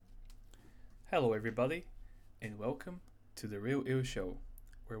Hello, everybody, and welcome to the Real Ill Show,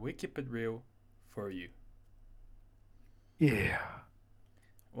 where we keep it real for you. Yeah.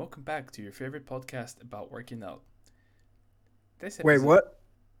 Welcome back to your favorite podcast about working out. This Wait, episode, what?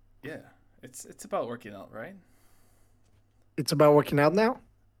 yeah, it's about working out, right? It's about working out now?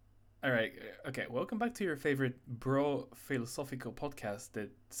 All right, okay. Welcome back to your favorite bro philosophical podcast that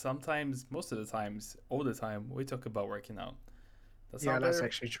sometimes, most of the times, all the time, we talk about working out. That Yeah, sound that's better?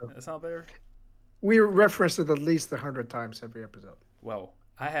 actually true. That sound better? We reference it at least 100 times every episode. Well,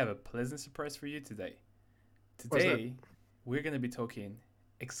 I have a pleasant surprise for you today. What's that? Today, we're gonna be talking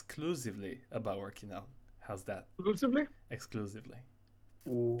exclusively about working out. How's that? Exclusively? Exclusively.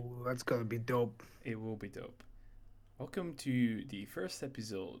 Ooh, that's gonna be dope. It will be dope. Welcome to the first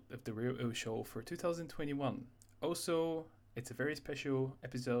episode of the Real Ill Show for 2021. Also, it's a very special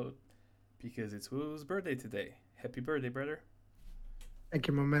episode because it's Will's birthday today. Happy birthday, brother. Thank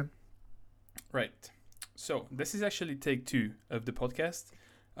you, my man. Right. So, this is actually take two of the podcast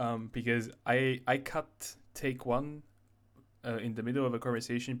because I cut take one in the middle of a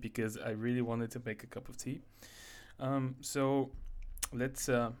conversation because I really wanted to make a cup of tea. So, Very let's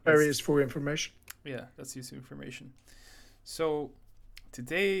useful information. yeah, let's use information. So,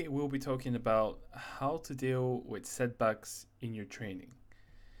 today we'll be talking about how to deal with setbacks in your training.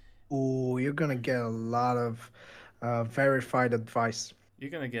 Ooh, you're gonna get a lot of verified advice. You're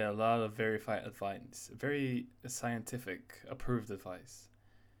gonna get a lot of verified advice, very scientific, approved advice.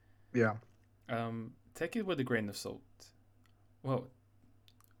 Yeah. Take it with a grain of salt. Well,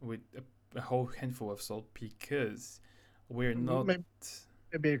 with a whole handful of salt because we're not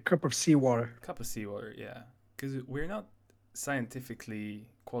Maybe a cup of seawater. cup of seawater, yeah, because we're not scientifically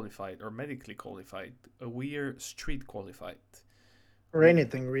qualified or medically qualified. We're street qualified. Or We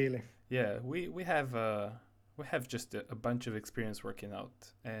anything, really. Yeah, we have just a bunch of experience working out,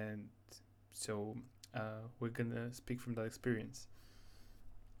 and so we're gonna speak from that experience.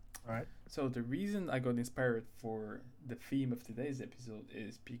 All right. So the reason I got inspired for the theme of today's episode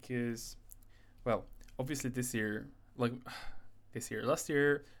is because, well, obviously this year, like last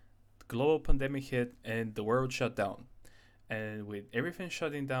year, the global pandemic hit and the world shut down, and with everything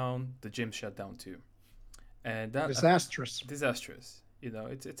shutting down, the gym shut down too, and that Disastrous. disastrous.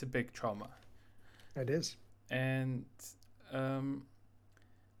 It's a big trauma, It is. and um,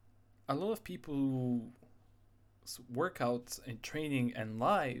 a lot of people's workouts and training and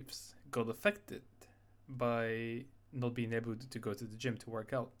lives got affected by not being able to go to the gym to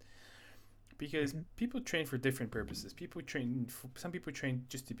work out because Mhm. people train for different purposes. Some people train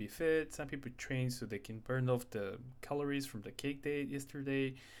just to be fit. Some people train so they can burn off the calories from the cake they ate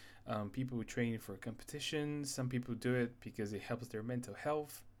yesterday. People train for competition. Some people do it because it helps their mental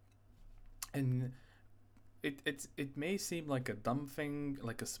health. And it may seem like a dumb thing,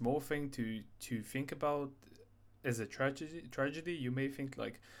 like a small thing to think about as a tragedy. You may think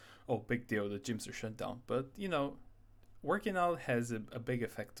like, oh, big deal, the gyms are shut down. But working out has a big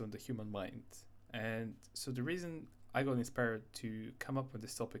effect on the human mind. And so the reason I got inspired to come up with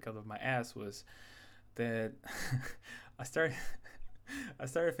this topic out of my ass was that I started I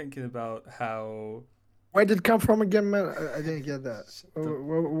started thinking about how Where did it come from again, man? I didn't get that. the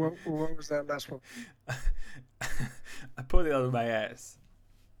What was that last one? I put it out of my ass.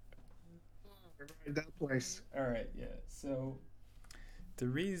 Right, that place. All right, yeah. So the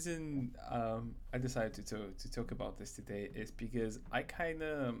reason I decided to talk about this today is because I kind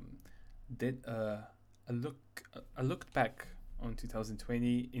of did a look I looked back on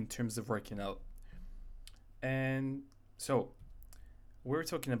 2020 in terms of working out, and so we were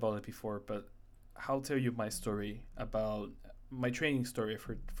talking about it before, but I'll tell you my story about my training story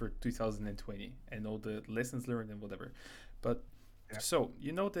for 2020 and all the lessons learned and whatever. But Yeah. so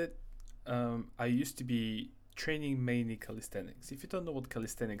you know that I used to be training mainly calisthenics. If you don't know what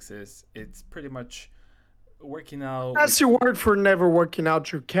calisthenics is, it's pretty much working out with That's your word for never working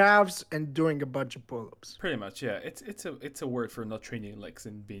out your calves and doing a bunch of pull-ups. pretty much, yeah. It's a word for not training legs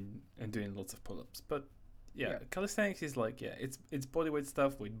and being and doing lots of pull-ups. But yeah, Yeah. calisthenics is like, yeah, it's bodyweight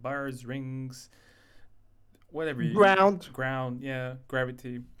stuff with bars, rings, whatever Ground. ground, yeah,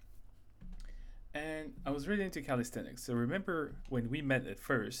 gravity. And I was really into calisthenics. So remember when we met at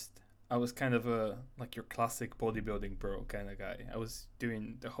first, I was kind of a like your classic bodybuilding bro kind of guy. I was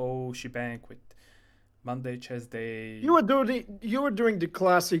doing the whole shebang with Monday chest day. You were doing the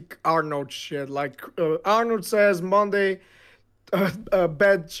classic Arnold shit. Like Arnold says, Monday,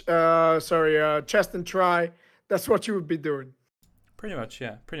 chest and try. That's what you would be doing. Pretty much,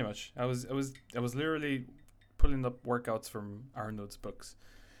 yeah, pretty much. I was literally pulling up workouts from Arnold's books.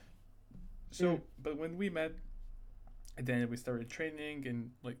 Mm. So, but when we met, and then we started training,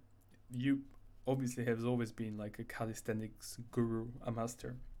 and like you obviously has always been like a calisthenics guru, a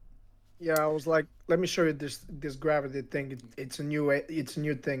master. Yeah, I was like, let me show you this gravity thing. It's a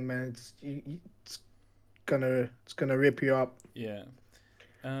new thing, man. It's gonna rip you up. Yeah.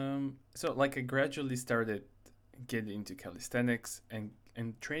 So like I gradually started getting into calisthenics, and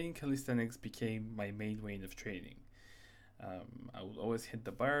training calisthenics became my main way of training. I would always hit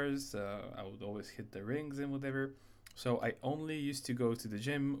the bars. I would always hit the rings and whatever. So I only used to go to the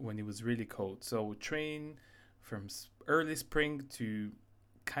gym when it was really cold. So I would train from early spring to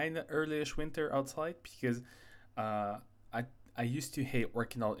kind of earlyish winter outside because uh, I I used to hate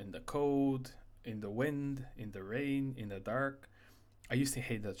working out in the cold, in the wind, in the rain, in the dark. I used to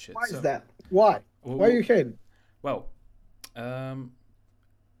hate that shit. Why is So that? Why? Why are well, you hating? well um,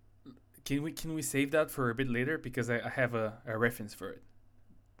 can we save that for a bit later because I have a reference for it.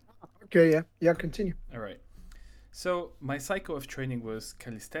 Okay, yeah, yeah. Continue. All right. So my cycle of training was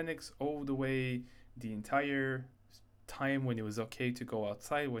calisthenics all the way, the entire time when it was okay to go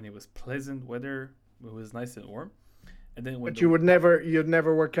outside, when it was pleasant weather, it was nice and warm. And then when But the you'd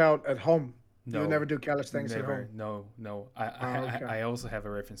never work out at home. You would no, never do calisthenics at never, home. no, no. I Ah, okay, I also have a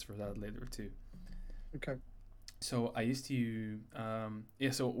reference for that later too. okay. So I used to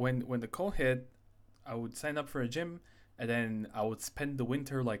yeah. So when the cold hit, I would sign up for a gym, and then I would spend the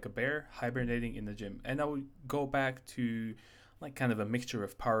winter like a bear hibernating in the gym, and I would go back to like kind of a mixture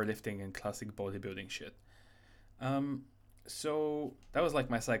of powerlifting and classic bodybuilding shit. Um, so that was like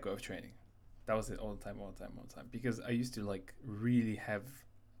my cycle of training. That was it all the time, all the time, all the time. Because I used to like really have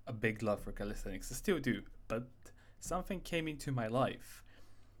a big love for calisthenics. I still do, but something came into my life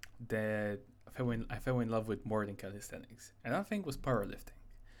that I fell in love with more than calisthenics, and that thing was powerlifting.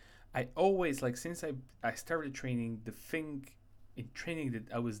 I always like since I started training, the thing in training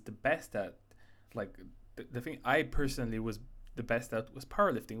that I was the best at, like the thing I personally was the best at was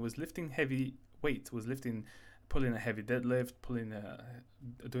powerlifting. Was lifting heavy weights. Was lifting, pulling a heavy deadlift,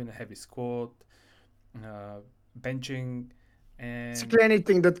 doing a heavy squat, uh, benching, and Basically,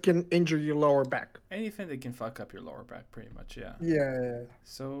 anything that can injure your lower back. anything that can fuck up your lower back. Pretty much, yeah. Yeah,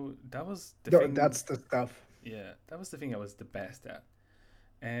 So that was the thing. that's the stuff. Yeah, that was the thing I was the best at.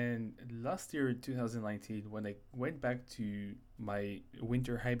 And last year, 2019, when I went back to my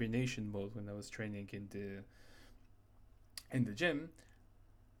winter hibernation mode when I was training in the gym,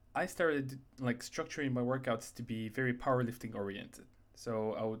 I started like structuring my workouts to be very powerlifting oriented.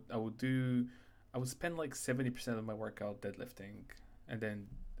 So I would spend like 70% of my workout deadlifting, and then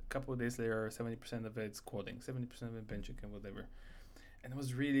a couple of days later, 70% of it squatting, 70% of it benching and whatever. And I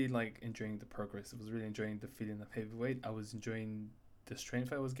was really like enjoying the progress. I was really enjoying the feeling of heavy weight. I was enjoying the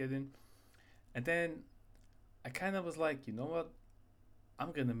strength I was getting. And then I kind of was like, you know what?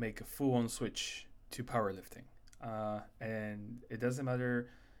 I'm gonna make a full-on switch to powerlifting. And it doesn't matter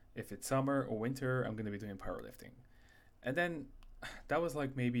if it's summer or winter. I'm gonna be doing powerlifting. And then that was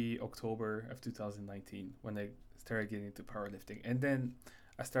like maybe October of 2019 when I started getting into powerlifting. And then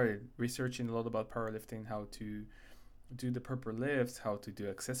I started researching a lot about powerlifting, how to do the proper lifts, how to do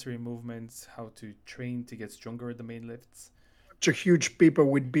accessory movements, how to train to get stronger at the main lifts. Bunch of huge people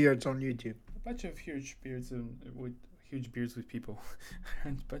with beards on YouTube. A bunch of huge beards and with huge beards with people, a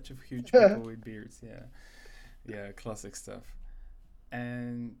bunch of huge people with beards. Yeah, yeah, classic stuff.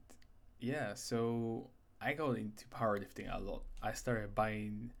 And yeah, so I got into powerlifting a lot. I started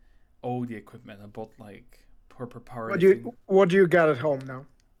buying all the equipment. I bought like proper powerlifting What do you got at home now?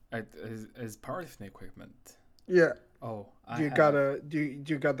 as powerlifting equipment. Yeah. Oh, I Do you got have do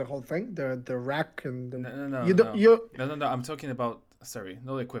you got the whole thing? The rack and no, no, no, you don't no, you no, no, no. I'm talking about sorry,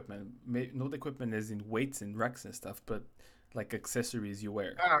 not equipment. Not equipment as in weights and racks and stuff, but like accessories you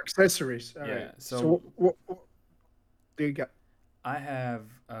wear. accessories. All right. Yeah. So So what do you got? I have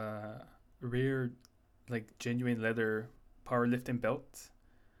rare, like genuine leather powerlifting belt.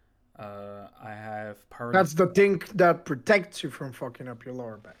 I have That's powerlift. the thing that protects you from fucking up your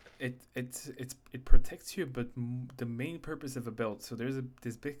lower back. It protects you, but the main purpose of a belt. So there's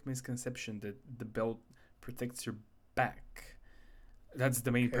this big misconception that the belt protects your back. That's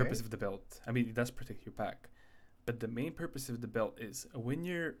the main Okay. purpose of the belt. I mean, it does protect your back, but the main purpose of the belt is when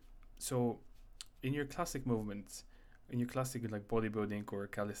you're so in your classic movements, in your classic like bodybuilding or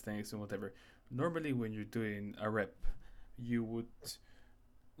calisthenics and whatever. Normally, when you're doing a rep, you would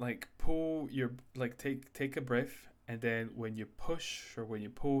like pull your like take a breath, and then when you push or when you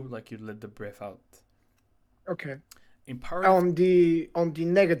pull, like you let the breath out. Okay. In powerlifting, On the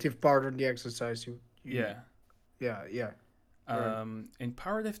negative part of the exercise, you yeah. yeah, yeah. Right. In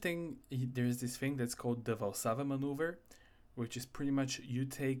powerlifting, there's this thing that's called the Valsava maneuver, which is pretty much you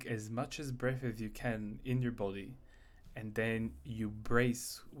take as much as breath as you can in your body, and then you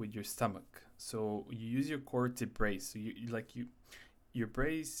brace with your stomach. So you use your core to brace. So you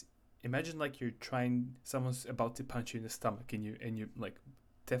brace. Imagine like you're trying. Someone's about to punch you in the stomach, and you like,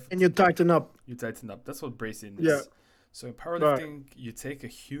 And you tighten up. you tighten up. That's what bracing Yeah. is. So in Right. powerlifting, you take a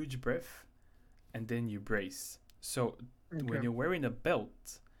huge breath, and then you brace. So when Okay. you're wearing a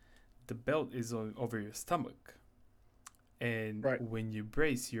belt, the belt is over your stomach, and Right. when you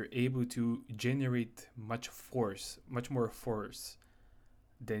brace, you're able to generate much more force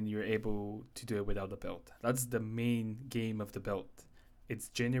than you're able to do it without a belt. That's the main game of the belt. It's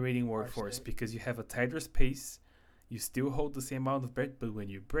generating more I force see. because you have a tighter space. You still hold the same amount of breath, but when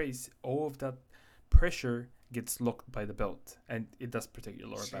you brace, all of that pressure gets locked by the belt, and it does protect your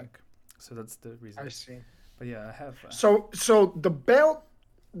I lower see. back. So that's the I reason. see. But yeah, I have. So the belt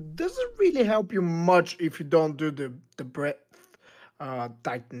doesn't really help you much if you don't do the breath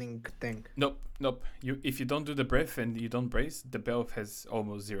tightening thing. Nope, nope. You if you don't do the breath and you don't brace, the belt has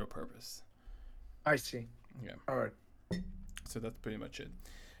almost zero purpose. I see. Yeah. All right. So that's pretty much it.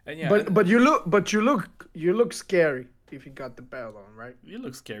 And yeah, But and you look scary if you got the belt on, right? you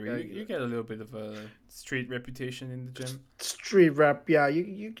look scary. Yeah, You get a little bit of a street reputation in the gym. street rap. Yeah,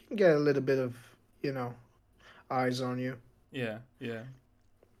 you can get a little bit of you know eyes on you. Yeah, yeah.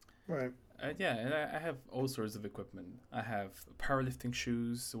 Right. Yeah, and I have all sorts of equipment. I have powerlifting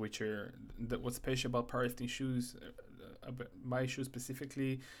shoes, which are what's special about powerlifting shoes. My shoes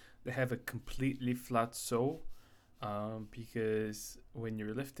specifically, they have a completely flat sole, because when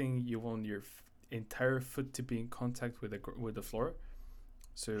you're lifting, you want your entire foot to be in contact with with the floor,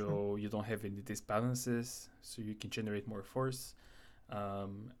 Sure. so you don't have any disbalances, so you can generate more force.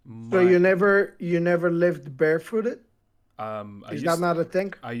 So My you never lived barefooted? I Is that used not a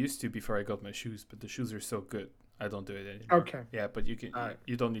thing? I used to before I got my shoes, but the shoes are so good. I don't do it anymore. Okay. Yeah, but you can All right.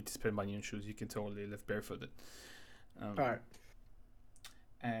 you don't need to spend money on shoes. You can totally live barefooted. All Um, right.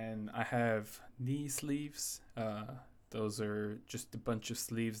 and I have knee sleeves. Those are just a bunch of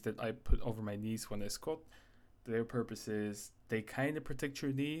sleeves that I put over my knees when I squat. Their purpose is they kind of protect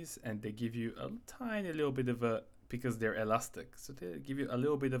your knees and they give you a tiny little bit of a, because they're elastic, so they give you a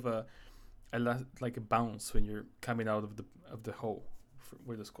little bit of a like a bounce when you're coming out of the hole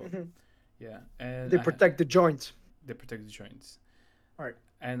with the squat. Hmm. Yeah, and They protect the joints. they protect the joints. All right.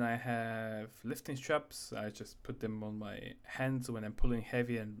 And I have lifting straps. I just put them on my hands when I'm pulling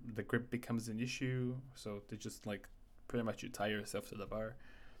heavy and the grip becomes an issue. So they just like pretty much you tie yourself to the bar.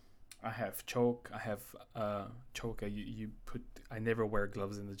 I have choke. I have choke. You put. I never wear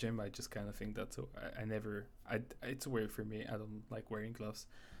gloves in the gym. I just kind of think that's. I never. It's weird for me. I don't like wearing gloves,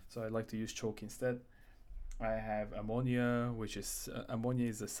 so I like to use choke instead. I have ammonia, which is ammonia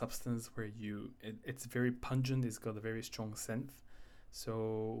is a substance where it's very pungent. It's got a very strong scent.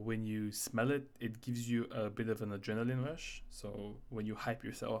 So when you smell it, it gives you a bit of an adrenaline rush. So when you hype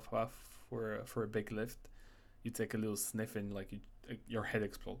yourself up for a big lift, you take a little sniff and your head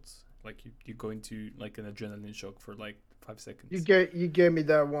explodes. Like you go into like an adrenaline shock for like 5 seconds. You gave me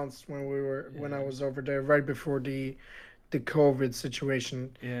that once when I Yeah, was over there right before the COVID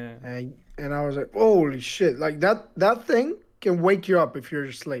situation, yeah, and I was like, holy shit! Like that thing can wake you up if you're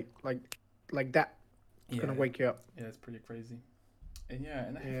asleep. Like that. It's gonna yeah, wake you up. yeah. It's pretty crazy. And yeah,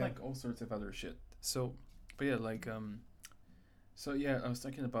 and I have Yeah. like all sorts of other shit. So, but yeah, so yeah, I was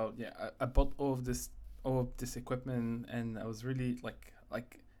talking about yeah, I bought all of this equipment, and I was really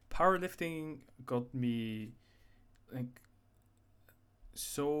like powerlifting got me like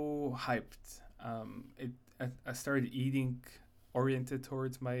so hyped. I started eating oriented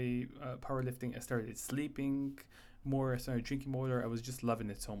towards my powerlifting. I started sleeping more. I started drinking more. I was just loving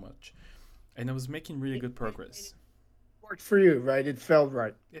it so much, and I was making really good progress. Worked for you, right? It felt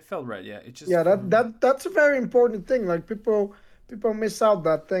right. It felt right, yeah. It just Yeah, from that's a very important thing. Like people miss out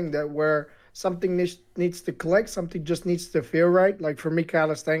that thing that where something needs to click, something just needs to feel right. Like for me,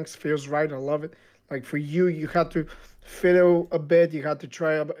 calisthenics feels right. I love it. Like for you, you had to fiddle a bit. You had to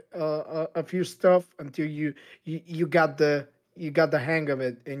try a few stuff until you got you got the hang of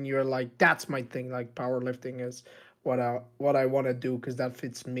it, and you're like, that's my thing. Like powerlifting is what I want to do because that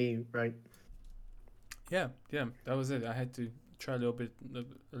fits me, right? yeah, yeah. That was it. I had to try a little bit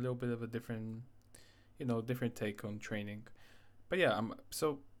of a different, different take on training. But yeah,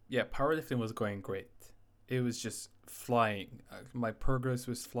 so yeah, powerlifting was going great. It was just flying. My progress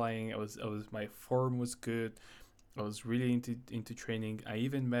was flying. My form was good. I was really into training. I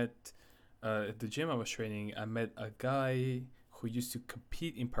even met at the gym I was training. I met a guy who used to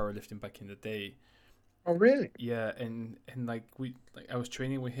compete in powerlifting back in the day. Oh, really? Yeah, and like I was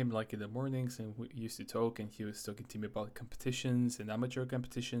training with him like in the mornings, and we used to talk, and he was talking to me about competitions and amateur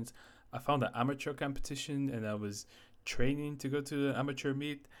competitions. I found an amateur competition, and I was training to go to the amateur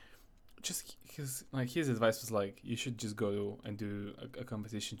meet, just because like his advice was like you should just go and do a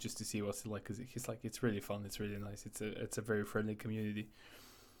competition just to see what's it like. Because he's like it's really fun, it's really nice, it's a very friendly community.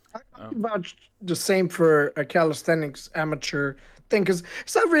 Um, About the same for a calisthenics amateur thing, because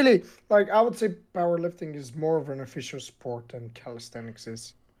it's not really like I would say powerlifting is more of an official sport than calisthenics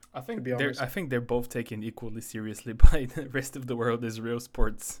is, to be I honest. think they're both taken equally seriously by the rest of the world as real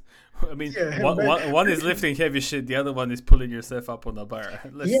sports. I mean, Yeah, but one is lifting heavy shit, the other one is pulling yourself up on a bar.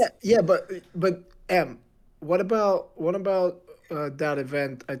 yeah, Let's yeah, but what about that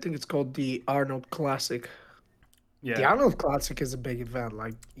event? I think it's called the Arnold Classic. The yeah, Arnold Classic is a big event.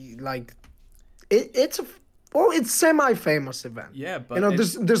 Like it's a well, it's semi-famous event. yeah, You but know, it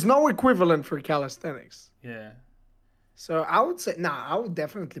there's no equivalent for calisthenics. yeah. So I would say, nah, I would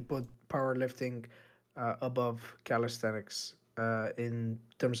definitely put powerlifting above calisthenics in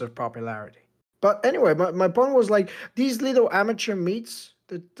terms of popularity. But anyway, my point was like these little amateur meets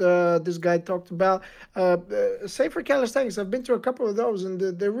that this guy talked about. Say for calisthenics, I've been to a couple of those, and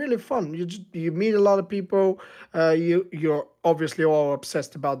they're really fun. You meet a lot of people. You're obviously all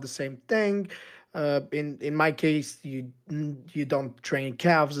obsessed about the same thing. In my case, you don't train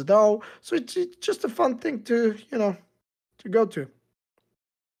calves at all, so it's just a fun thing to go to.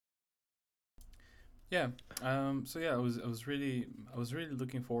 Yeah. So yeah, I was really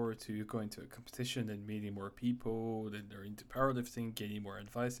looking forward to going to a competition and meeting more people that are into powerlifting, getting more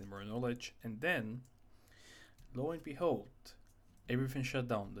advice and more knowledge. And then, lo and behold, everything shut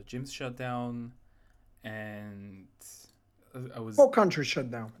down. The gyms shut down, and I was Whole country shut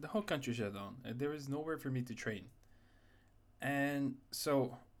down. the whole country shut down, and there was nowhere for me to train. And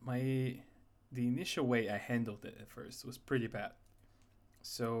so my the initial way I handled it at first was pretty bad.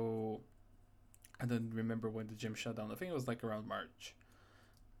 So I don't remember when the gym shut down. I think it was like around March.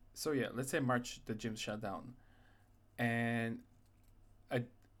 So yeah, let's say March the gym shut down, and I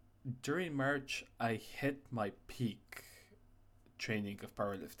during March I hit my peak training of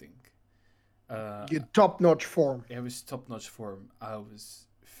powerlifting. Uh, You top-notch form. it was top notch form. I was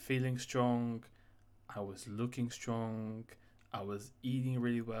feeling strong. I was looking strong. I was eating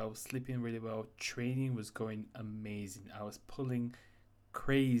really well, sleeping really well. Training was going amazing. I was pulling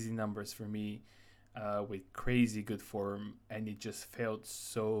crazy numbers for me with crazy good form, and it just felt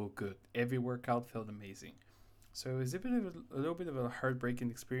so good. Every workout felt amazing. So it was a little bit of a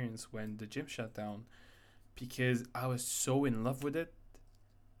heartbreaking experience when the gym shut down because I was so in love with it.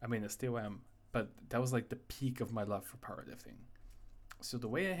 I mean, I still am, but that was like the peak of my love for powerlifting. So the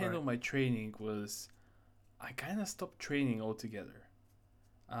way I Right. handled my training was I kind of stopped training altogether.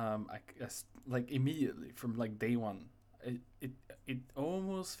 Like immediately from like day one. It, it it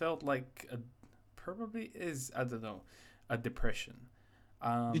almost felt like a probably is I don't know a depression.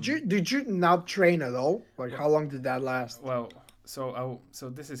 Did Um, you did you not train at all? Like well, how long did that last? well, so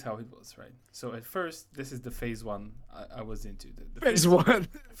this is how it was, right? So at first, this is the phase one I was into. The Phase one.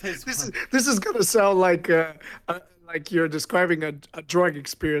 phase This is one, this is gonna sound like you're describing a drug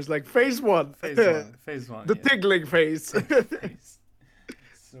experience. Like phase one, phase one, the yeah, tingling phase. phase.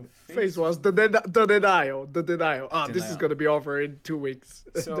 So Phase phase was the denial, the denial. Ah, this is denial. gonna be over in 2 weeks.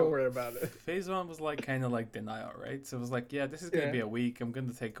 Don't So worry about it. phase one was like kind of like denial, right? So it was like, yeah, this is gonna Yeah. be a week. I'm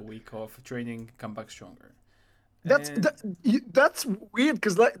gonna take a week off training, come back stronger. That's And that, that's weird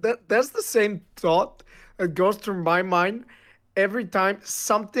because like that's the same thought that goes through my mind every time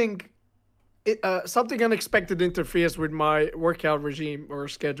something unexpected interferes with my workout regime or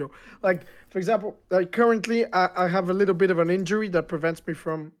schedule. Like for example, like currently I have a little bit of an injury that prevents me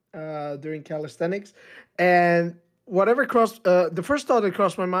from doing calisthenics, and whatever crossed the first thought that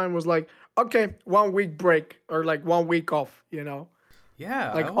crossed my mind was like, okay, 1 week break or like 1 week off,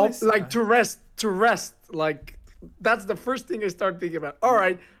 yeah, I like always, like to rest, like that's the first thing I start thinking about. All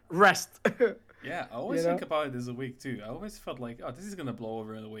right, rest. yeah, I you always think know about it as a week too. I always felt like, oh, this is gonna blow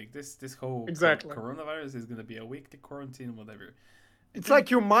over in a week. This whole exactly. coronavirus is gonna be a week, the quarantine, whatever. And It's then,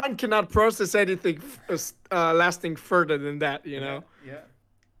 like your mind cannot process anything lasting further than that. yeah, yeah,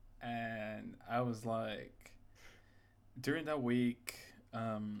 and I was like, during that week,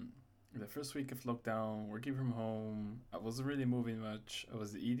 the first week of lockdown, working from home, I wasn't really moving much. I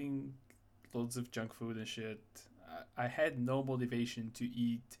was eating loads of junk food and shit. I had no motivation to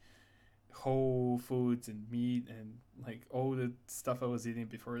eat whole foods and meat and like all the stuff I was eating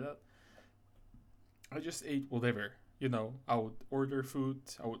before that. I just ate whatever. I would order food.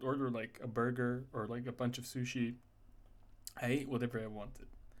 I would order like a burger or like a bunch of sushi. I ate whatever I wanted.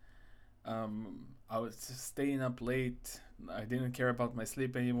 I was just staying up late. I didn't care about my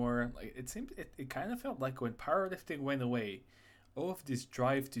sleep anymore. Like it seemed, it kind of felt like when powerlifting went away, all of this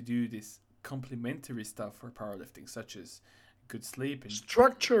drive to do this complementary stuff for powerlifting, such as good sleep and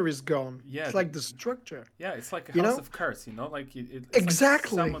Structure is gone. yeah, It's like the structure, yeah, it's like a you house know? of cards, you know, like it's like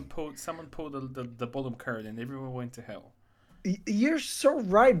Exactly. someone pulled the bottom card and everyone went to hell. You're so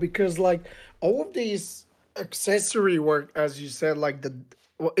right because like all of these accessory work, as you said, like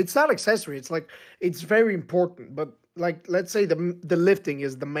well, it's not accessory. It's like it's very important, but like let's say the lifting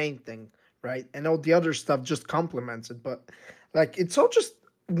is the main thing, right? And all the other stuff just complements it. But like it's all just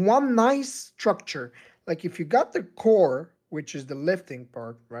one nice structure. Like if you got the core, which is the lifting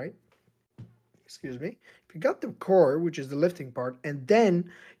part, right? Excuse me, if you got the core, which is the lifting part, and then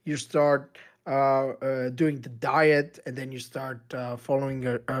you start doing the diet, and then you start following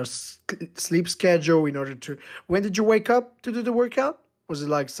a sleep schedule in order to. When did you wake up to do the workout? Was it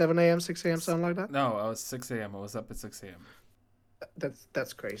like 7 a.m., 6 a.m., something like that? No, I was 6 a.m. I was up at 6 a.m.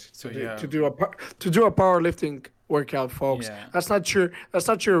 That's crazy So to yeah, do to do a powerlifting workout, folks. yeah, That's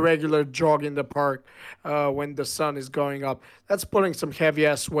not your regular jog in the park when the sun is going up. That's pulling some heavy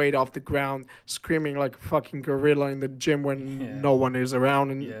ass weight off the ground, screaming like a fucking gorilla in the gym when yeah, no one is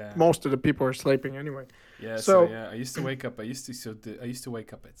around and yeah, most of the people are sleeping anyway. yeah. So So yeah, I used to wake up. I used to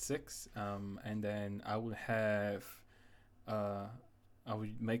wake up at 6. And then I would have uh. I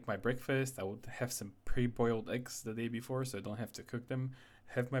would make my breakfast. I would have some pre-boiled eggs the day before, so I don't have to cook them.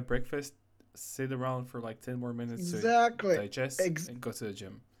 Have my breakfast, sit around for like 10 more minutes to exactly. digest, and go to the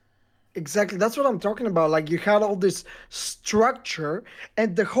gym. Exactly. That's what I'm talking about. Like you had all this structure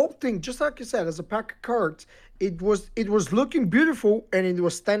and the whole thing, just like you said, as a pack of cards, it was looking beautiful and it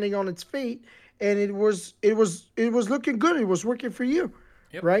was standing on its feet and it was looking good. It was working for you,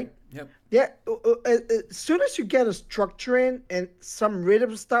 Yep, right? yep, Yeah. As soon as you get a structure in and some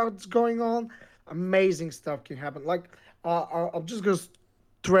rhythm starts going on, amazing stuff can happen. Like I'm just gonna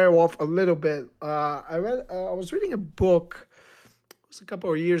throw off a little bit. I was reading a book was a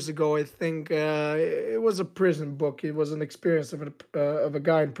couple of years ago. I think it was a prison book. It was an experience of a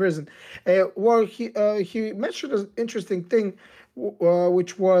guy in prison. Well, he mentioned an interesting thing,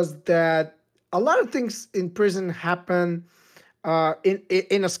 which was that a lot of things in prison happen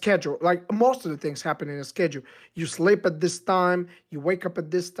in a schedule. Like most of the things happen in a schedule. You sleep at this time, you wake up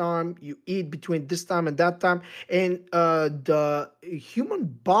at this time, you eat between this time and that time, and the human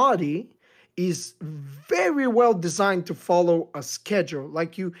body is very well designed to follow a schedule.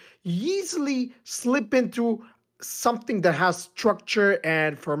 Like you easily slip into something that has structure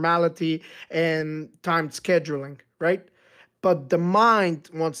and formality and timed scheduling, right? But the mind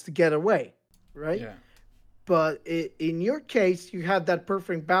wants to get away, right? yeah, But in your case, you had that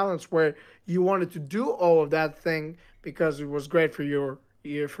perfect balance where you wanted to do all of that thing because it was great for your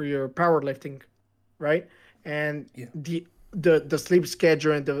powerlifting, right? And yeah, the sleep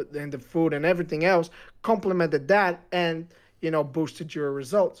schedule and the food and everything else complemented that and boosted your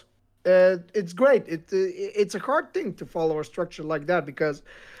results. It's great. It's a hard thing to follow a structure like that because,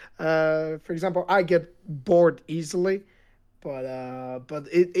 for example, I get bored easily, but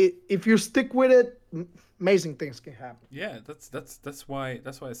if you stick with it, amazing things can happen. yeah. That's why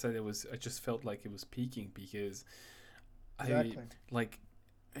I said it was. I just felt like it was peaking because I Exactly. like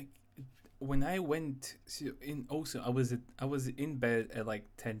I, when I went in. Also, I was in bed at like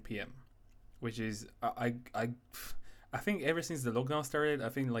 10 p.m., which is I think ever since the lockdown started, I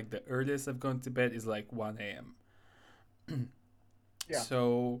think like the earliest I've gone to bed is like 1 a.m. Yeah.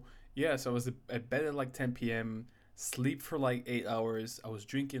 So yeah, so I was at bed at like 10 p.m. Sleep for like 8 hours. I was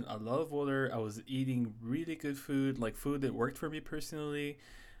drinking a lot of water. I was eating really good food, like food that worked for me personally.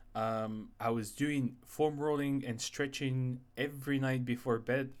 I was doing foam rolling and stretching every night before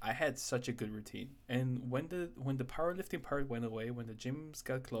bed. I had such a good routine. And when the powerlifting part went away, when the gyms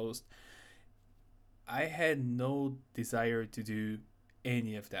got closed, I had no desire to do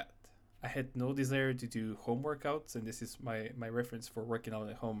any of that. I had no desire to do home workouts, and this is my reference for working out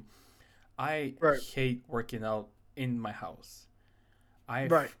at home. I Right. hate working out in my house.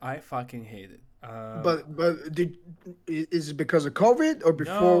 Right. I fucking hate it. But is it because of COVID or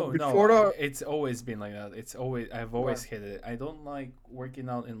before No, no, before the it's always been like that. I've right? always hated it. I don't like working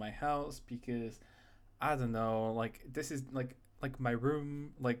out in my house because I don't know, like this is like my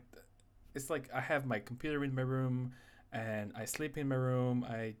room, like it's like I have my computer in my room and I sleep in my room,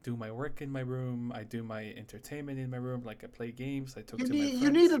 I do my work in my room, I do my entertainment in my room, like I play games, I talk You to my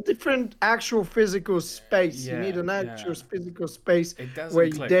need friends. a different actual physical space. You need Yeah, an yeah. actual physical space It where doesn't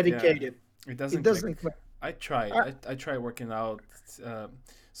you click, yeah. dedicate it. It It doesn't doesn't click. click. I tried. I, I tried working out.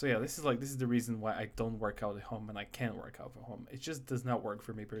 So yeah, this is the reason why I don't work out at home and I can't work out at home. It just does not work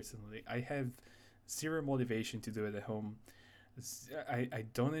for me personally. I have zero motivation to do it at home. I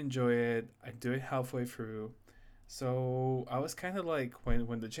don't enjoy it. I do it halfway through. So I was kind of like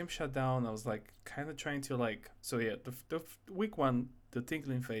when the gym shut down, I was like kind of trying to like so yeah week one, the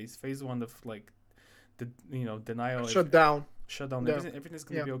tingling phase one of like the denial, if Shut down. shut down, Yeah. everything's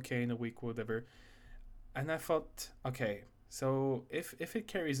gonna Yeah. be okay in a week, whatever. And I thought, okay, so if it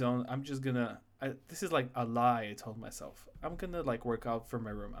carries on, I'm just gonna. This is like a lie I told myself. I'm gonna like work out from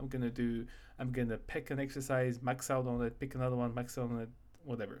my room. I'm gonna pick an exercise, max out on it, pick another one, max out on it,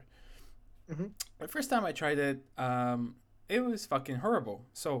 whatever. Hmm. The first time I tried it, it was fucking horrible.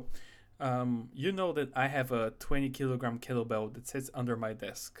 So, you know that I have a 20 kilogram kettlebell that sits under my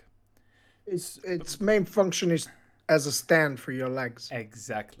desk. Its main function is as a stand for your legs.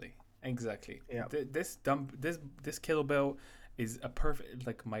 Exactly, exactly. Yeah. This kettlebell is a perfect,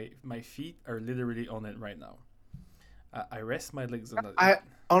 like my feet are literally on it right now. I rest my legs on it. I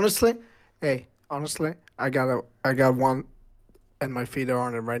honestly, hey, honestly, I got one, and my feet are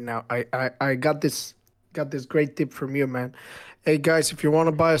on it right now. I got this great tip from you, man. Hey guys, if you want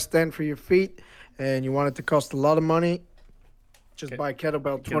to buy a stand for your feet and you want it to cost a lot of money, just buy a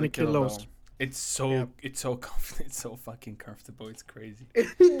kettlebell, 20 kilos. Kettlebell. Yeah. It's so comfortable. It's so fucking comfortable. It's crazy.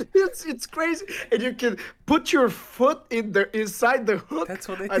 It's crazy, and you can put your foot in the inside the hook. That's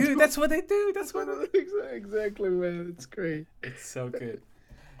what they I do. don't. That's what they do. That's what they. Exactly, man. It's great. It's so good.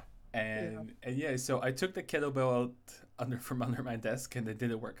 Yeah. And yeah, so I took the kettlebell out under my desk and I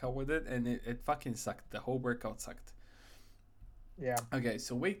did a workout with it, and it fucking sucked. The whole workout sucked. Yeah. Okay,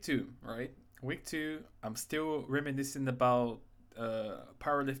 so week two, right? Week two, I'm still reminiscing about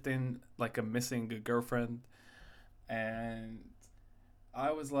powerlifting, like I'm missing a girlfriend, and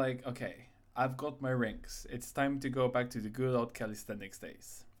I was like, okay, I've got my rings. It's time to go back to the good old calisthenics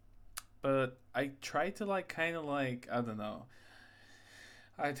days. But I tried to like kind of like I don't know.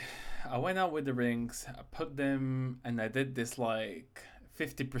 I I went out with the rings. I put them, and I did this like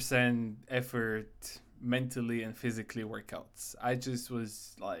 50% effort mentally and physically workouts. I just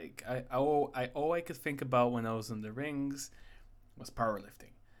was like all I could think about when I was in the rings was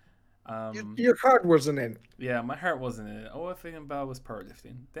powerlifting. Um, Your heart wasn't in. yeah, my heart wasn't in it. All I think about was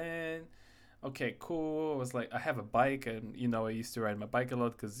powerlifting. Then, okay, cool. I was like, I have a bike, and I used to ride my bike a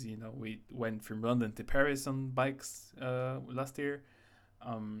lot because we went from London to Paris on bikes last year.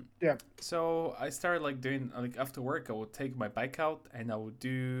 Um, Yeah. so I started like doing like after work, I would take my bike out and I would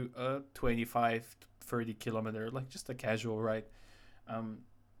do a 25 30 kilometer, like just a casual ride. Um,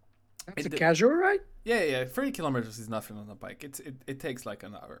 That's a and casual ride. yeah, 30 kilometers is nothing on a bike. It takes like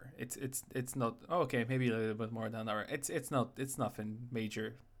an hour. It's not okay, maybe a little bit more than an hour. It's nothing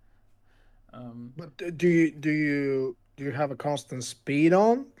major. Um, But do you have a constant speed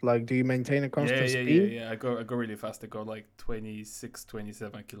on? Like, do you maintain a constant speed? yeah. I go really fast. I go like 26,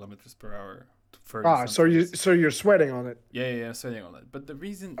 27 kilometers per hour, 30 Ah, sometimes. so you're sweating on it. Yeah, sitting on it. But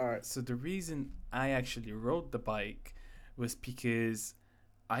All right. the reason I actually rode the bike was because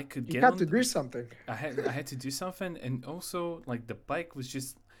I could You get have on. to do something. I had to do something, and also like the bike was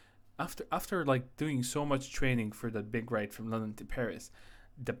just after like doing so much training for that big ride from London to Paris,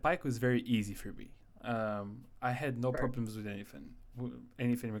 the bike was very easy for me. I had no Right. problems with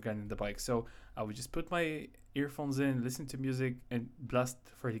anything regarding the bike. So I would just put my earphones in, listen to music, and blast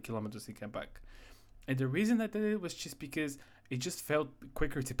 30 kilometers and come back. And the reason I did it was just because it just felt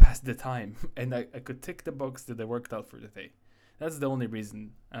quicker to pass the time, and I could tick the box that I worked out for the day. That's the only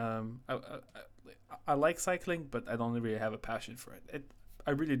reason. I like cycling, but I don't really have a passion for it.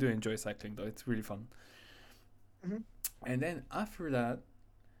 I really do enjoy cycling, though. It's really fun. Hmm. And then after that,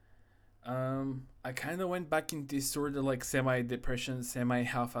 I kind of went back into sort of like semi depression, semi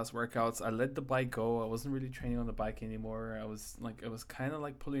half ass workouts. I let the bike go. I wasn't really training on the bike anymore. I was kind of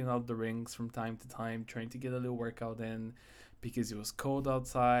like pulling out the rings from time to time, trying to get a little workout in because it was cold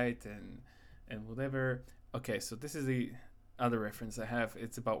outside and whatever. Okay, so this is the other reference I have.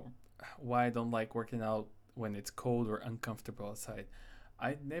 It's about why I don't like working out when it's cold or uncomfortable outside.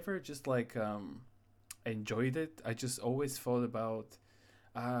 I never just like enjoyed it. I just always thought about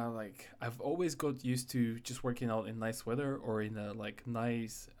like I've always got used to just working out in nice weather or in a like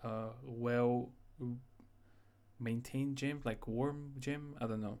nice well maintained gym, like warm gym. I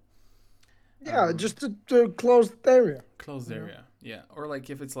don't know. Yeah, Um, just to closed area. closed You know. area, yeah, or like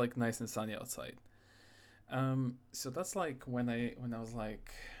if it's like nice and sunny outside. So that's like when I was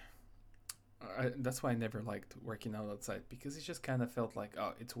like, that's why I never liked working out outside because it just kind of felt like,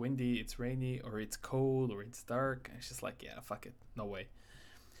 oh, it's windy, it's rainy, or it's cold, or it's dark. And it's just like, yeah, fuck it, no way.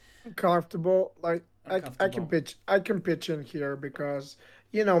 Comfortable. Like I can Uncomfortable. pitch. I can pitch in here because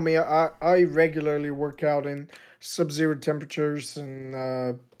you know me, I regularly work out in sub-zero temperatures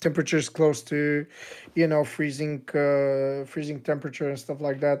and temperatures close to, freezing temperature and stuff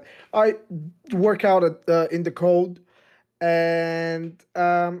like that. I work out in the cold, and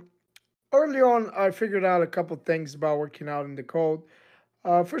early on, I figured out a couple things about working out in the cold.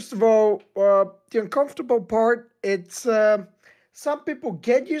 First of all, the uncomfortable part, it's some people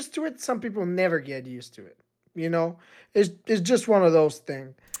get used to it, some people never get used to it. You know, it's just one of those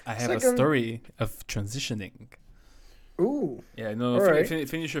things. I have a Second, story of transitioning. ooh, Yeah, no, all right.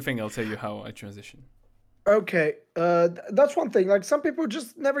 finish your thing. I'll tell you how I transition. Okay, that's one thing. Like some people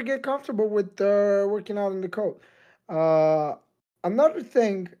just never get comfortable with working out in the cold. Uh, Another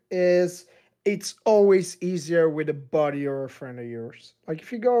thing is it's always easier with a buddy or a friend of yours. Like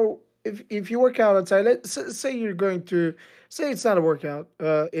if you work out outside, say you're going to say it's not a workout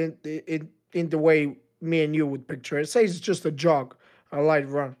in the way me and you would picture it. Say it's just a jog, a light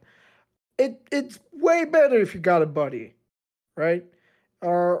run. It's way better if you got a buddy, right?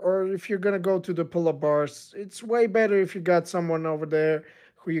 Or if you're gonna go to the pull-up bars, it's way better if you got someone over there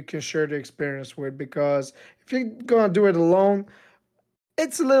who you can share the experience with. Because if you're gonna do it alone,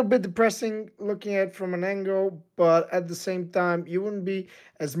 it's a little bit depressing looking at it from an angle, but at the same time, you wouldn't be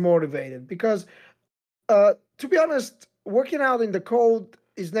as motivated. Because to be honest, working out in the cold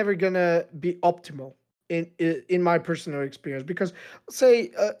is never gonna be optimal in my personal experience. Because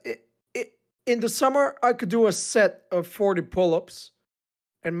say in the summer, I could do a set of 40 pull-ups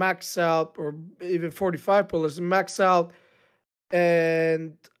and max out, or even 45 pull-ups and max out,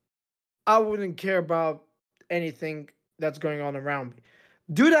 and I wouldn't care about anything that's going on around me.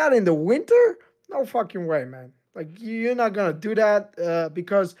 Do that in the winter? No fucking way, man. Like you're not gonna do that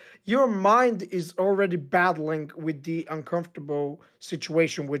because your mind is already battling with the uncomfortable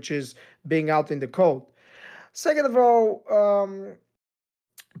situation, which is being out in the cold. Second of all,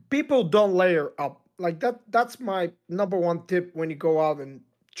 people don't layer up. Like that's my number one tip when you go out and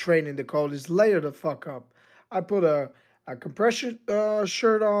train in the cold is layer the fuck up. I put a compression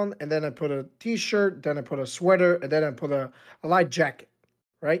shirt on, and then I put a t-shirt, then I put a sweater, and then I put a light jacket,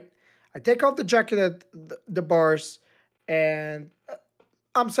 right? I take off the jacket at the bars, and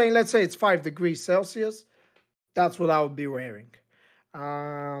I'm saying, let's say it's 5 degrees Celsius. That's what I would be wearing.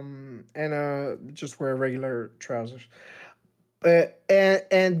 And just wear regular trousers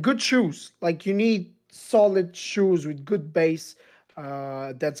and good shoes. Like you need solid shoes with good base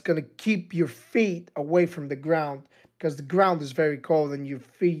that's gonna keep your feet away from the ground because the ground is very cold and your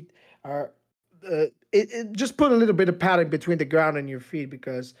feet are. It just put a little bit of padding between the ground and your feet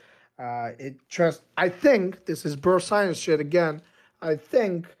because it trust. I think this is bro science shit again. I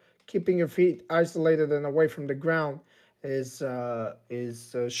think keeping your feet isolated and away from the ground is a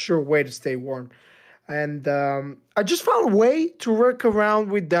sure way to stay warm. And I just found a way to work around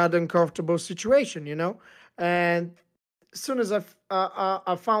with that uncomfortable situation, And as soon as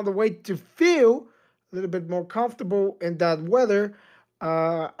I found a way to feel a little bit more comfortable in that weather,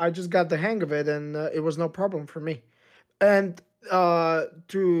 I just got the hang of it, and it was no problem for me. And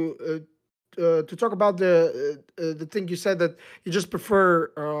to talk about the thing you said that you just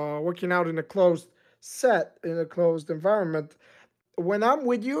prefer working out in a closed set in a closed environment. When I'm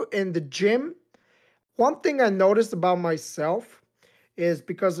with you in the gym, one thing I noticed about myself is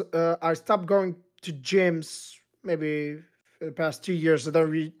because I stopped going to gyms maybe for the past 2 years.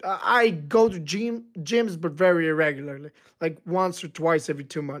 I go to gyms, but very irregularly, like once or twice every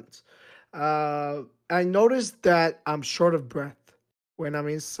 2 months. I noticed that I'm short of breath when I'm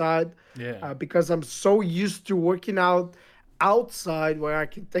inside Yeah, because I'm so used to working out outside where I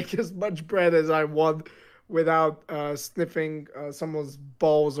can take as much breath as I want without sniffing someone's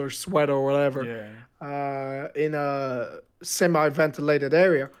balls or sweat or whatever yeah, in a semi-ventilated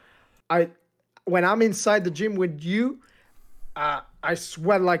area. I When I'm inside the gym with you, I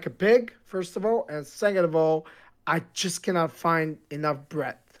sweat like a pig. First of all, and second of all, I just cannot find enough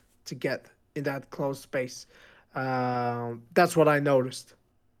breath to get in that closed space. That's what I noticed.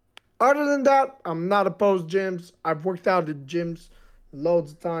 Other than that, I'm not opposed gyms. I've worked out at gyms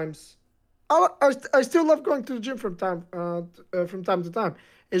loads of times. I still love going to the gym from time to time.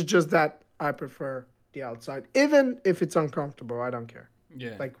 It's just that I prefer the outside, even if it's uncomfortable. I don't care.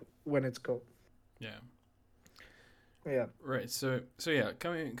 yeah, Like when it's cold. yeah. Yeah. Right. So yeah,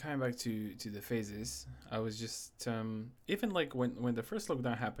 coming back to the phases, I was just even like when the first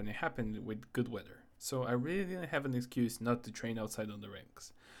lockdown happened, it happened with good weather. So I really didn't have an excuse not to train outside on the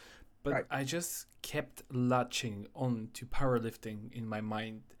rinks. But Right. I just kept latching on to powerlifting in my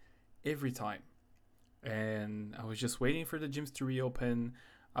mind every time. And I was just waiting for the gyms to reopen.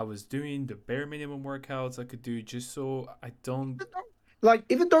 I was doing the bare minimum workouts I could do just so I don't. like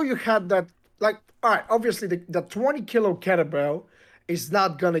even though you had that, like, all right, obviously the 20 kilo kettlebell is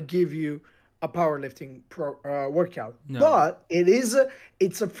not gonna give you a powerlifting workout, No, but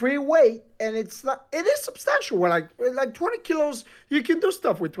it's a free weight, and it's not, it is substantial. Well, like 20 kilos, you can do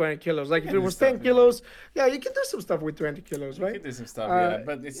stuff with 20 kilos. you Like if can it do was 10 stuff. Yeah, kilos, yeah, you can do some stuff with 20 kilos, you right? can do some stuff. uh Yeah,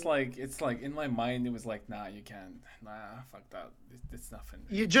 but it's like in my mind it was like, nah, you can't. Nah, fuck that. It's nothing.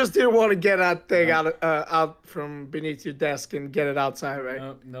 you just didn't want to get that thing No, out from beneath your desk and get it outside, right?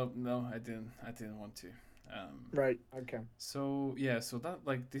 no, no, no. I didn't want to. Um, Right. Okay. so yeah, so that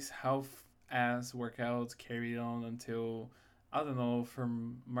like this half ass workouts carried on until I don't know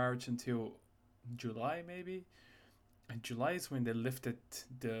from March until July maybe. And July is when they lifted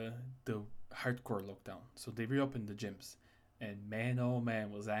the hardcore lockdown. So they reopened the gyms, and man, oh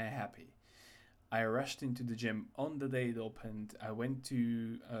man, was I happy! I rushed into the gym on the day it opened. I went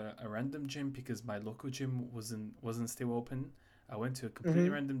to a random gym because my local gym wasn't still open. I went to a completely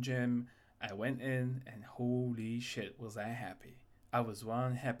Mm-hmm. random gym. I went in, and holy shit, was I happy! I was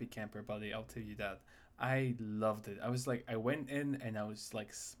one happy camper, buddy. I'll tell you that. I loved it. I was like, I went in and I was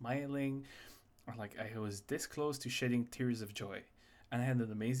like smiling, or like I was this close to shedding tears of joy. And I had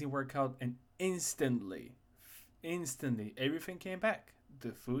an amazing workout, and instantly, everything came back.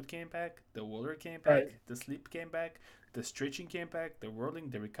 The food came back, the water came Right. back, the sleep came back, the stretching came back, the rolling,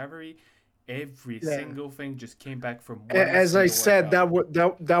 the recovery. Every Yeah. single thing just came back from one As I single said, workout. that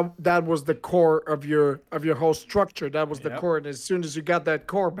was the core of your whole structure. That was the Yep. core, and as soon as you got that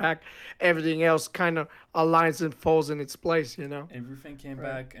core back, everything else kind of aligns and falls in its place. You know. Everything came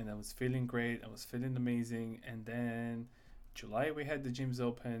Right. back, and I was feeling great. I was feeling amazing. And then July, we had the gyms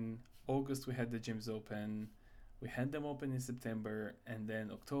open. August, we had the gyms open. We had them open in September, and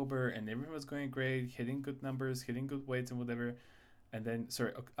then October, and everything was going great, hitting good numbers, hitting good weights, and whatever. And then,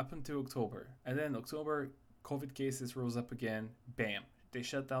 sorry, up until October. And then October, COVID cases rose up again. Bam. They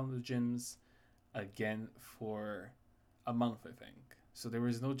shut down the gyms again for a month, I think. So there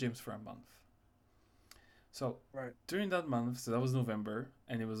was no gyms for a month. So Right. during that month, so that was November,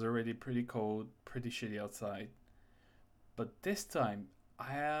 and it was already pretty cold, pretty shitty outside. But this time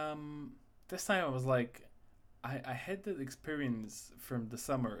I was like, I had the experience from the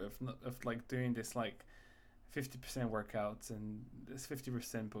summer of like doing this like 50% workouts and this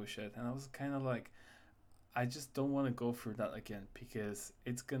 50% bullshit, and I was kind of like, I just don't want to go through that again because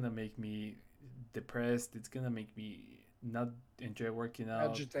it's gonna make me depressed. It's gonna make me not enjoy working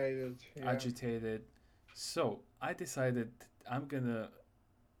out, Agitated. Yeah. agitated. So I decided I'm gonna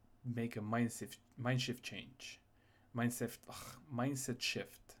make a mind shift change, mindset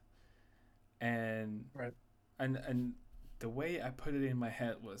shift, and Right. and the way I put it in my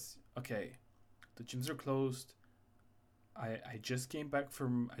head was, okay, the gyms are closed. I just came back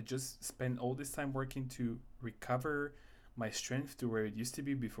from, I just spent all this time working to recover my strength to where it used to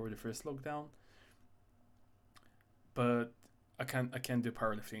be before the first lockdown, but I can't do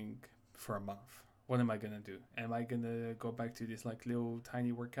powerlifting for a month. What am I gonna do? Am I gonna go back to these like little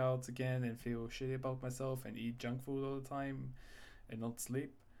tiny workouts again and feel shitty about myself and eat junk food all the time and not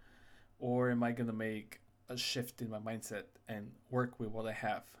sleep? Or am I gonna make a shift in my mindset and work with what I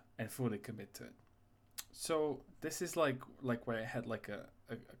have and fully commit to it? So this is like where I had like a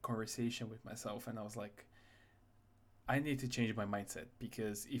conversation with myself, and I was like, I need to change my mindset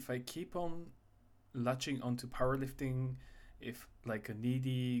because if I keep on latching onto powerlifting, if like a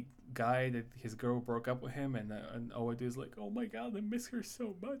needy guy that his girl broke up with him, and all I do is like, oh my god, I miss her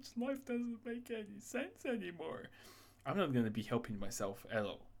so much. Life doesn't make any sense anymore. I'm not gonna be helping myself at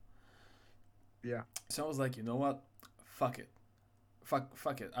all. Yeah. So I was like, you know what? Fuck it.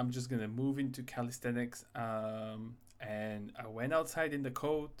 Fuck it. I'm just gonna move into calisthenics. And I went outside in the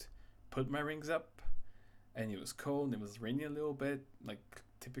cold, put my rings up, and it was cold. It was raining a little bit, like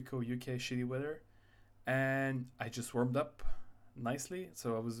typical UK shitty weather. And I just warmed up nicely.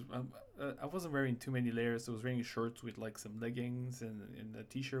 So I wasn't wearing too many layers. I was wearing shorts with like some leggings and a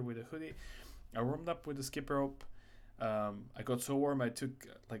t-shirt with a hoodie. I warmed up with a skip rope. I got so warm I took,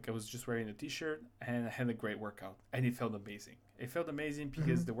 like, I was just wearing a t-shirt and I had a great workout and it felt amazing. It felt amazing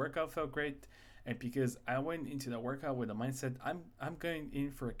because Hmm. the workout felt great, and because I went into the workout with a mindset, I'm going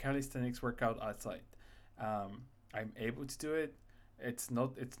in for a calisthenics workout outside. I'm able to do it. It's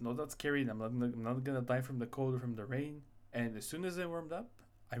not that scary. I'm not gonna die from the cold or from the rain. And as soon as I warmed up,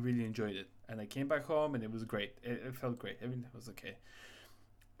 I really enjoyed it. And I came back home and it was great. It felt great. Everything was okay.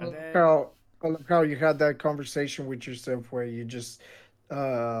 I And love then how I love how you had that conversation with yourself where you just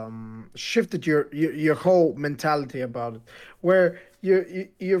shifted your whole mentality about it. Where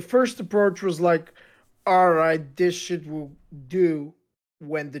your first approach was like, all right, this shit will do.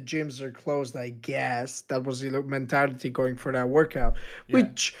 when the gyms are closed, I guess. That was the mentality going for that workout, Yeah.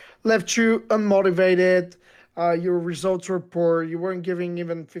 which left you unmotivated. Your results were poor. You weren't giving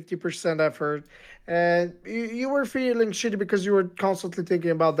even 50% effort. And you were feeling shitty because you were constantly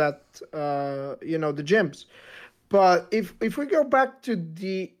thinking about that, the gyms. But if we go back to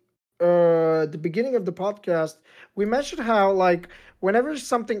the beginning of the podcast, we mentioned how like whenever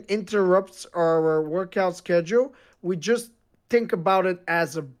something interrupts our workout schedule, we just think about it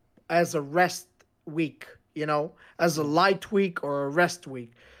as a rest week, as a Yeah. light week or a rest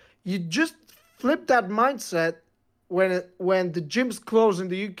week. You just flip that mindset when the gyms close in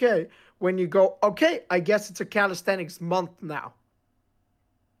the UK. When you go, okay, I guess it's a calisthenics month now.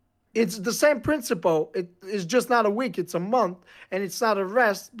 Yeah. It's the same principle. It is just not a week, it's a month, and it's not a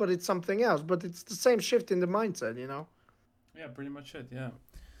rest, but it's something else. But it's the same shift in the mindset. Yeah. Pretty much it. Yeah. Yeah.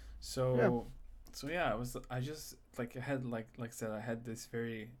 So, so yeah, I just like I had like I said, I had this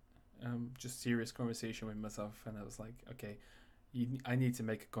very just serious conversation with myself, and I was like, okay, I need to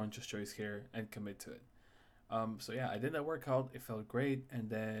make a conscious choice here and commit to it. So yeah, I did that workout. It felt great, and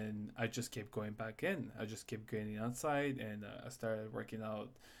then I just kept going back in. I just kept getting outside, and I started working out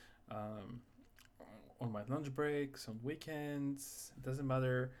um, on my lunch breaks, on weekends. It doesn't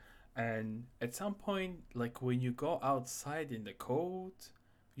matter. And at some point, like when you go outside in the cold,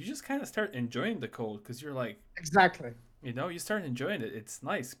 you just kind of start enjoying the cold because you're like, Exactly. you start enjoying it. It's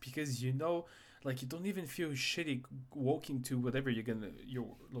nice because like you don't even feel shitty walking to whatever your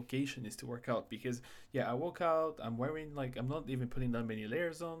location is to work out. Because yeah, I woke out. I'm wearing like I'm not even putting that many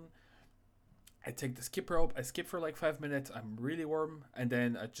layers on. I take the skip rope. I skip for like 5 minutes. I'm really warm, and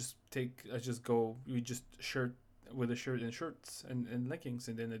then I just go. We just shirt with a shirt and shorts and leggings,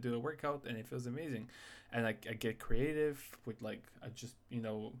 and then I do a workout, and it feels amazing. And I get creative with like I just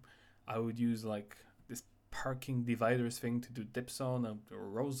I would use like this parking dividers thing to do dips on or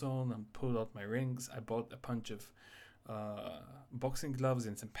rows on and pull out my rings. I bought a bunch of boxing gloves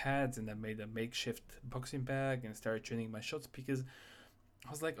and some pads, and I made a makeshift boxing bag and started training my shots because I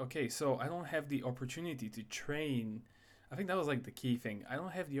was like, okay, so I don't have the opportunity to train. I think that was like the key thing. I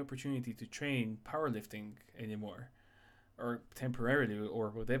don't have the opportunity to train powerlifting anymore, or temporarily, or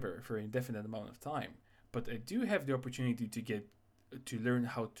whatever, for an indefinite amount of time. But I do have the opportunity to learn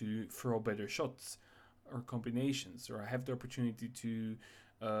how to throw better shots or combinations, or I have the opportunity to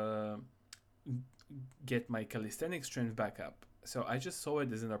uh, get my calisthenics strength back up. So I just saw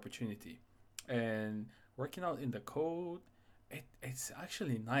it as an opportunity, and working out in the cold, it's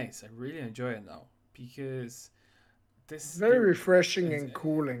actually nice. I really enjoy it now because this Very there refreshing it's, and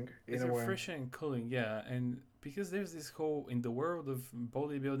cooling in it's a way. refreshing and cooling, yeah, and because there's this whole in the world of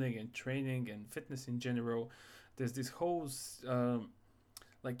bodybuilding and training and fitness in general, there's this whole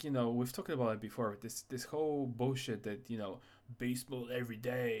like we've talked about it before, this whole bullshit that baseball every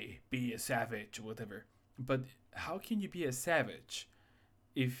day, be a savage or whatever. But how can you be a savage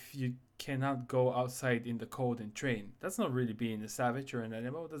if you cannot go outside in the cold and train? That's not really being a savage or an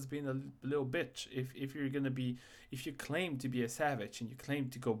animal. That's being a little bitch. If you're gonna be, if you claim to be a savage and you claim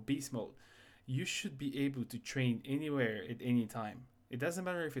to go beast mode, you should be able to train anywhere at any time. It doesn't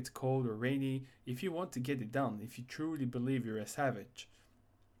matter if it's cold or rainy. If you want to get it done, if you truly believe you're a savage,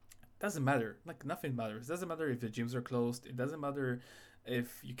 doesn't matter. Like nothing matters. It doesn't matter if the gyms are closed. It doesn't matter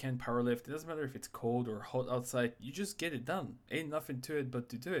if you can't powerlift. It doesn't matter if it's cold or hot outside. You just get it done. Ain't nothing to it but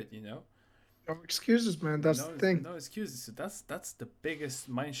to do it. No excuses, man. That's No, the thing. no excuses. So that's the biggest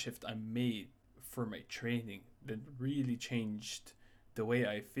mind shift I made for my training that really changed the way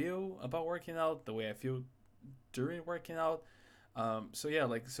I feel about working out, the way I feel during working out. So yeah,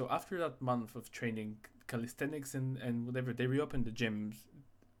 like so after that month of training calisthenics and whatever, they reopened the gyms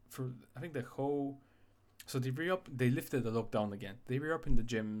for I think the whole. So they lifted the lockdown again. They reopened the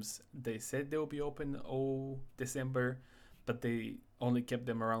gyms. They said they will be open all December, but they only kept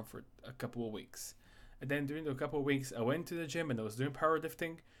them around for a couple of weeks. And then during the couple of weeks, I went to the gym and I was doing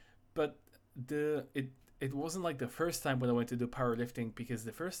powerlifting, but it wasn't like the first time when I went to do powerlifting, because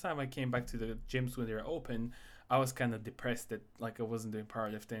the first time I came back to the gyms when they were open, I was kind of depressed that like I wasn't doing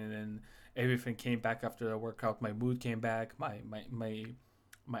powerlifting, and then everything came back after the workout. My mood came back.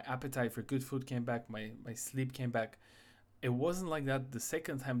 My appetite for good food came back. My sleep came back. It wasn't like that the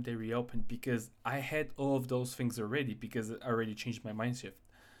second time they reopened, because I had all of those things already, because I already changed my mindset.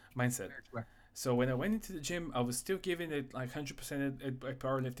 Exactly. So when I went into the gym, I was still giving it like 100% at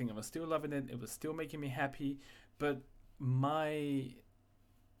powerlifting. I was still loving it. It was still making me happy, but my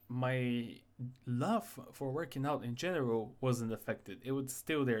love for working out in general wasn't affected. It was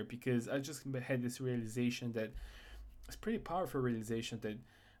still there because I just had this realization that it's pretty powerful realization that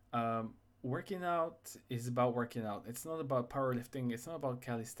working out is about working out. It's not about powerlifting. It's not about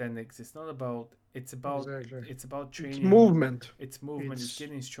calisthenics. It's not about. Exactly. It's about It's training. movement. It's movement. It's It's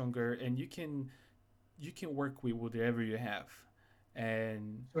getting stronger, and you can work with whatever you have,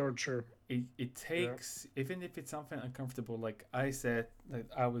 and so true. it Yeah. takes, even if it's something uncomfortable. Like I said, like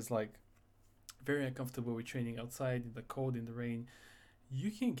I was like very uncomfortable with training outside in the cold, in the rain.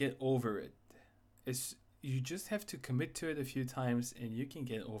 You can get over it. It's You just have to commit to it a few times and you can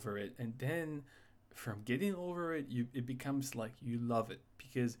get over it. And then from getting over it, it becomes like you love it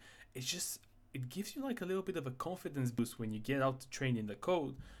because it's just it gives you like a little bit of a confidence boost when you get out to train in the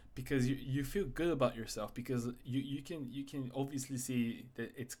cold because you feel good about yourself because you can obviously see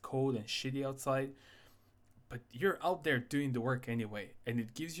that it's cold and shitty outside, but you're out there doing the work anyway, and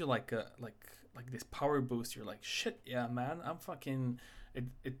it gives you like a like this power boost. You're like, shit, yeah, man, I'm fucking.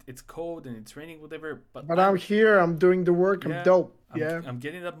 It's cold and it's raining, whatever. But But I'm here. I'm doing the work. I'm yeah, dope. Yeah. I'm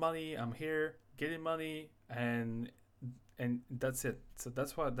getting that money. I'm here getting money, and that's it. So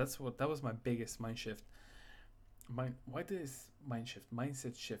that's what that was my biggest mind shift. Why this mind shift,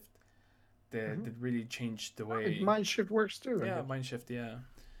 mindset shift Hmm. that really changed the Right. way. Mind shift works too, I Yeah, guess. mind shift. Yeah,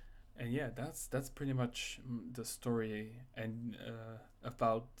 and yeah, that's pretty much the story and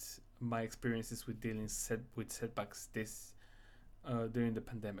about my experiences with with setbacks this during the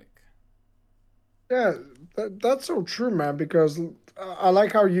pandemic. Yeah, that's so true, man. Because I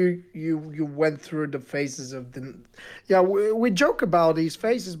like how you went through the phases of the. Yeah, we joke about these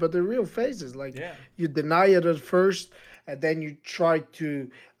phases, but they're real phases. Like Yeah, you deny it at first, and then you try to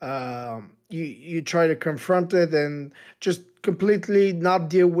confront it and just completely not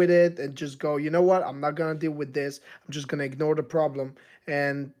deal with it and just go. You know what? I'm not gonna deal with this. I'm just gonna ignore the problem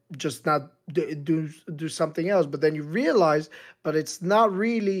and just not do something else. But then you realize, but it's not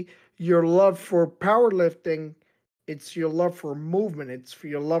really your love for powerlifting, it's your love for movement, it's for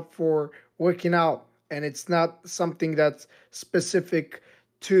your love for working out, and it's not something that's specific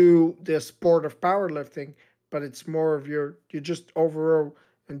to the sport of powerlifting, but it's more of your just overall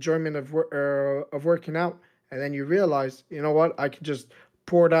enjoyment of working out. And then you realize, you know what, I could just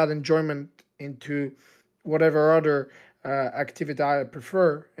pour that enjoyment into whatever other activity I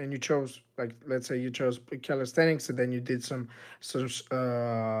prefer. And you chose, like, let's say you chose calisthenics, and then you did some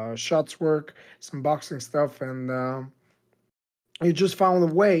shots work, some boxing stuff, and you just found a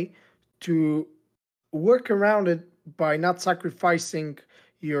way to work around it by not sacrificing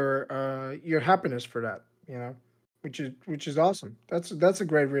your happiness for that. You know, which is awesome. That's a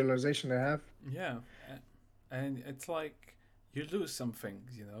great realization to have. yeah, and it's like you lose some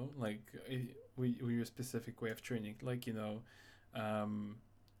things, like with your specific way of training, like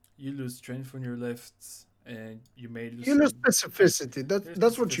you lose strength on your lifts, and you may lose You lose some specificity. your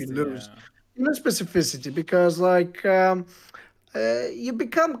That's what you specificity. lose. Yeah, You lose specificity because you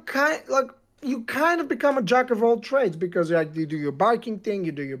become you kind of become a jack of all trades because like you do your biking thing,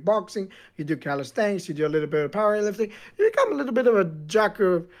 you do your boxing, you do calisthenics, you do a little bit of powerlifting. You become a little bit of a jack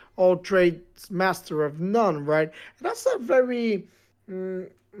of all trades, master of none, right? And that's not very mm,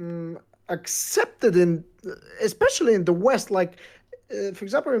 mm, accepted in, especially in the West. Like, for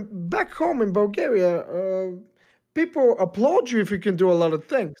example, back home in Bulgaria, people applaud you if you can do a lot of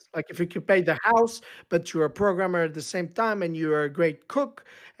things. Like if you can pay the house, but you're a programmer at the same time, and you're a great cook,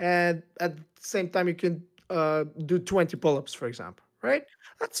 and at the same time you can do 20 pull-ups, for example, right?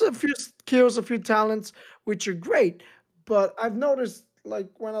 That's a few skills, a few talents, which are great. But I've noticed, like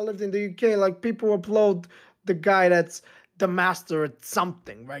when I lived in the UK, like people applaud the guy that's the master at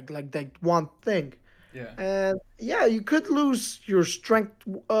something, right? Like that one thing. yeah, And yeah, you could lose your strength,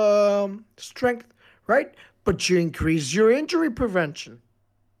 right? But you increase your injury prevention,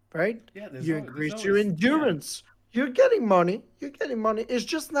 right? yeah. You There's increase your always, yeah, endurance. You're getting money. You're getting money. It's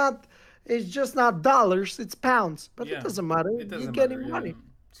just not dollars. It's pounds. But it yeah. doesn't matter. It You're doesn't matter. getting Yeah. money.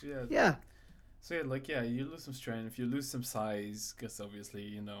 So yeah, Yeah. like yeah, you lose some strength, you lose some size, because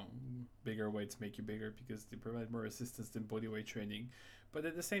obviously bigger weights make you bigger because they provide more resistance than body weight training. But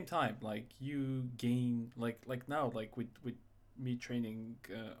at the same time, like you gain like now like with me training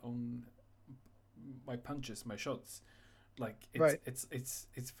on my punches, my shots. Like Right.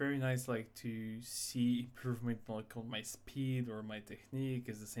 it's very nice like to see improvement like on my speed or my technique.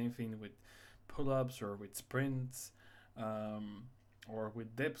 Is the same thing with pull-ups or with sprints, um, or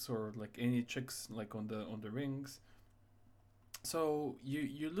with dips or like any tricks like on the rings. So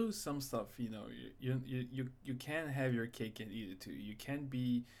you lose some stuff. You can have your cake and eat it too. You can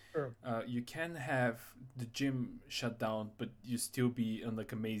be Sure. you can have the gym shut down, but you still be an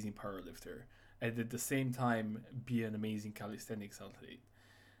like amazing powerlifter, and at the same time be an amazing calisthenics athlete.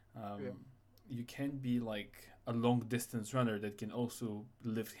 Yeah. Um, you can be like a long distance runner that can also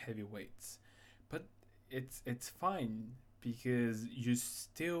lift heavy weights, but it's fine because you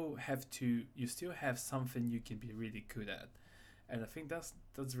still have something you can be really good at. And I think that's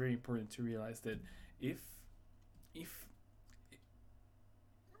very important to realize that if if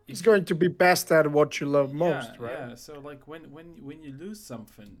It's if you going to be best at what you love yeah, most, right? yeah, so like when you lose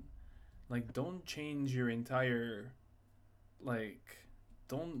something, like don't change your entire, like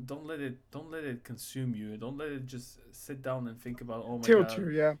don't let it consume you. Don't let it just sit down and think about, oh my Tilt god, you,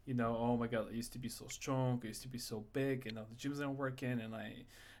 yeah. oh my god, I used to be so strong, I used to be so big, and now the gym's not working,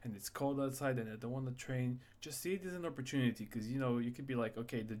 and it's cold outside, and I don't want to train. Just see it as an opportunity, because you could be like,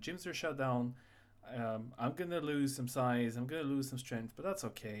 okay, the gyms are shut down. I'm gonna lose some size, I'm gonna lose some strength, but that's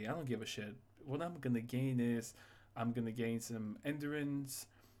okay. I don't give a shit. What I'm gonna gain is I'm gonna gain some endurance.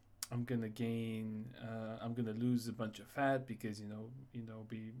 I'm gonna lose a bunch of fat because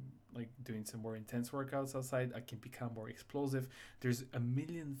be like doing some more intense workouts outside. I can become more explosive. There's a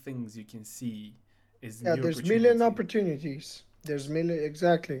million things you can see is Yeah, new there's million opportunity. opportunities. There's million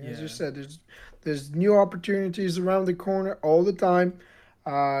exactly as you Yeah, said. There's new opportunities around the corner all the time,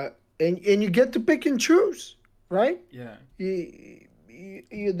 uh, and you get to pick and choose, right? yeah,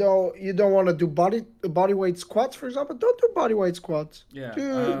 You don't want to do body weight squats, for example. Don't do body weight squats. yeah.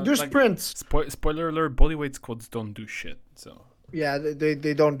 Do Like sprints. spoiler alert: bodyweight squats don't do shit. So Yeah,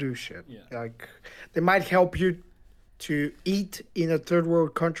 they don't do shit. yeah, Like they might help you to eat in a third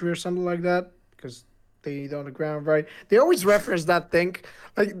world country or something like that because they eat on the ground, right? They always reference that thing,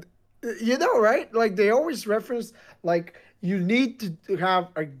 like right? Like they always reference like you need to have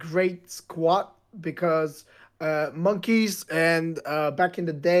a great squat because monkeys and back in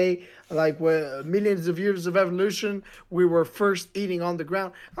the day, like with millions of years of evolution, we were first eating on the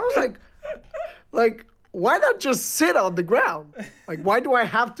ground. I was like, why not just sit on the ground? Like, why do I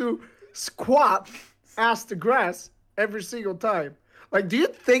have to squat ass to grass every single time? Like, do you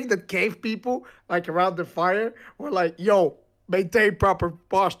think that cave people, like around the fire, were like, yo, maintain proper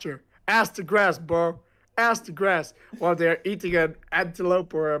posture, ass to grass, bro, ass to grass, while they're eating an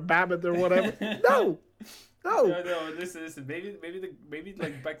antelope or a mammoth or whatever? No, no. no, no. Listen. Maybe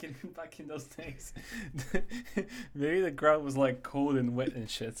like back in those days, maybe the ground was like cold and wet and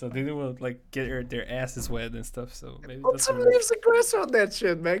shit, so they didn't like get their asses wet and stuff. So maybe Put that's some what it is. leaves of grass on that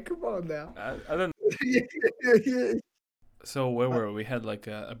shit, man. Come on now. I don't. So where were we? We had like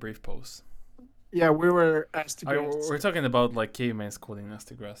a brief pause. Yeah, we were asked to We're grass. talking about like cavemen squatting us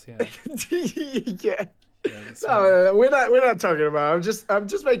to grass. Yeah, Yeah. yeah, that's funny. No, we're not talking about. I'm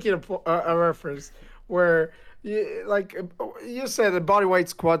just making a reference where like you said the body weight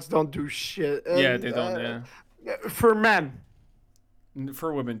squats don't do shit, Yeah, and they don't. Yeah, for men,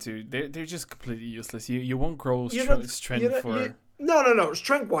 for women too, they're just completely useless. You won't grow you don't you strength don't you. for. No.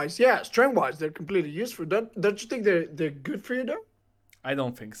 Strength wise, yeah, strength wise, they're completely useful. Don't you think they're good for you though? I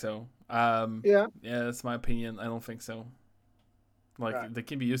don't think so. Yeah. Yeah, that's my opinion. I don't think so. Right. Like they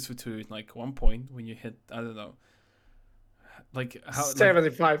can be useful to like one point when you hit, I don't know, like how, like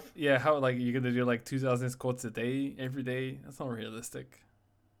 75. yeah, how, like you're gonna do like 2,000 squats a day every day. That's not realistic.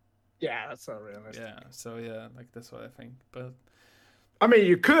 Yeah, that's not realistic. Yeah, so yeah, like that's what I think. But I mean,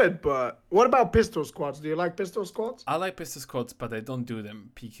 you could, but what about pistol squats? Do you like pistol squats? I like pistol squats, but I don't do them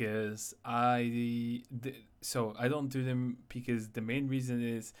because so I don't do them because the main reason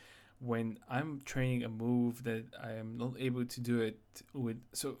is when I'm training a move that I am not able to do it with.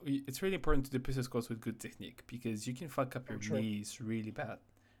 So it's really important to do pistol squats with good technique because you can fuck up your True. knees really bad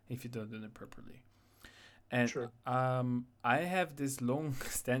if you don't do them properly. And True. I have this long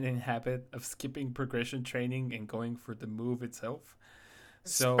standing habit of skipping progression training and going for the move itself.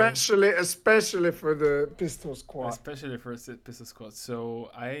 So Especially for the pistol squat. especially for pistol squats.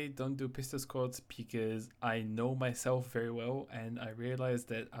 So I don't do pistol squats because I know myself very well, and I realize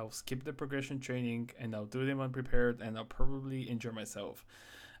that I'll skip the progression training and I'll do them unprepared, and I'll probably injure myself,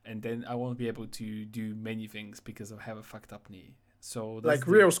 and then I won't be able to do many things because I have a fucked up knee. So that's Like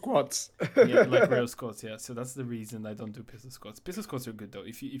the real squats. yeah, like real squats. Yeah, so that's the reason I don't do pistol squats. Pistol squats are good though.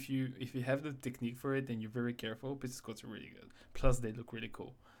 If you have the technique for it and you're very careful, pistol squats are really good. Plus, they look really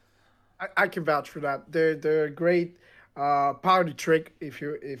cool. I can vouch for that. They're a great party trick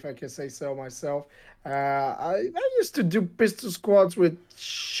if I can say so myself. I used to do pistol squats with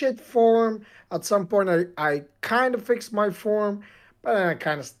shit form. At some point, I kind of fixed my form, but then I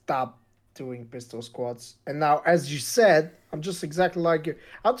kind of stopped doing pistol squats. And now, as you said, I'm just exactly like you.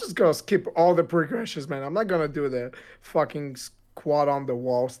 I'm just gonna skip all the progressions, man. I'm not gonna do the fucking squat on the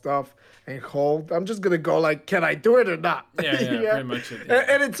wall stuff and hold. I'm just gonna go like, can I do it or not? Yeah, yeah, Yeah, pretty much it. and,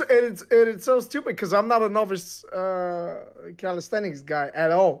 Yeah, and it's so stupid because I'm not a novice calisthenics guy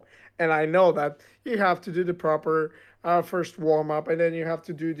at all, And I know that you have to do the proper first warm up, and then you have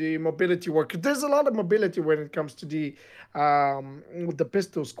to do the mobility work. There's a lot of mobility when it comes to the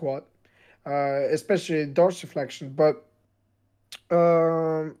pistol squat, especially dorsiflexion. But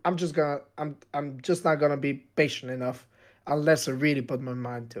I'm just not gonna be patient enough unless I really put my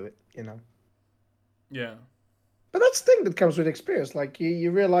mind to it, you know. Yeah, But that's the thing that comes with experience. Like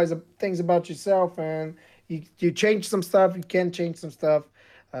you realize things about yourself, and you change some stuff. You can change some stuff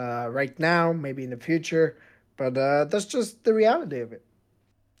right now, maybe in the future. But that's just the reality of it.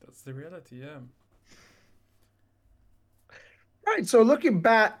 that's the reality. Yeah. Right. So looking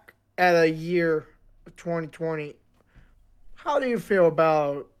back at a year, 2020, how do you feel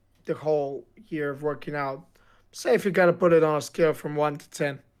about the whole year of working out? Say if you got to put it on a scale from 1 to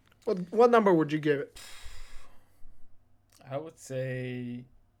 10, what number would you give it? I would say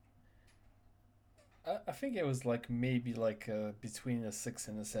I think it was like maybe like between a 6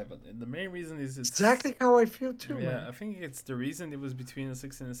 and a 7. And the main reason is it's Exactly how I feel too, yeah, man. I think it's the reason it was between a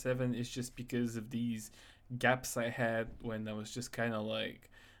 6 and a 7 is just because of these gaps I had when I was just kind of like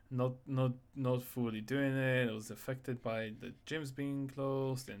not fully doing it. I was affected by the gyms being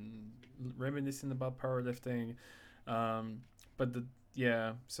closed and reminiscing about powerlifting. Um, but the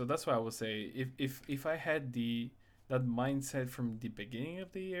yeah, so that's why I would say if I had the that mindset from the beginning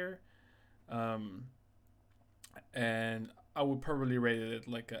of the year, um, and I would probably rate it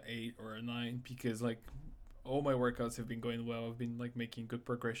like a 8 or a 9 because like all my workouts have been going well. I've been like making good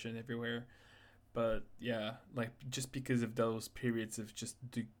progression everywhere. But yeah, like just because of those periods of just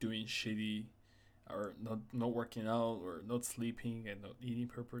doing shitty or not working out or not sleeping and not eating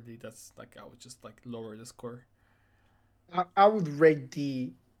properly, that's like I would just like lower the score. I would rate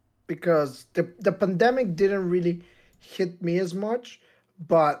D because the pandemic didn't really hit me as much,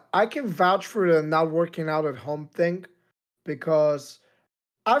 but I can vouch for the not working out at home thing because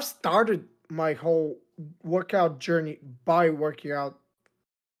I've started my whole workout journey by working out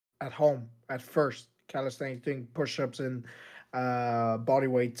at home at first. Calisthenics, doing push ups and body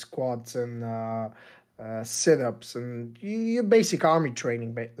weight squats and sit ups and your basic army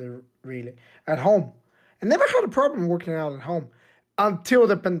training, really, at home. I never had a problem working out at home until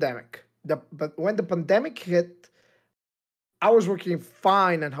the pandemic. But when the pandemic hit, I was working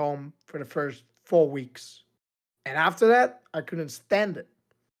fine at home for the first 4 weeks. And after that, I couldn't stand it.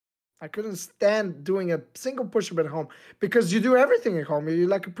 I couldn't stand doing a single push up at home because you do everything at home. You're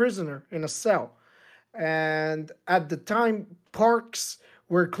like a prisoner in a cell. And at the time, parks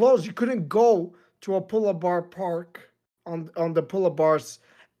were closed. You couldn't go to a pull-up bar park on the pull-up bars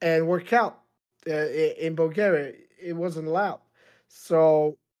and work out in Bulgaria. It wasn't allowed.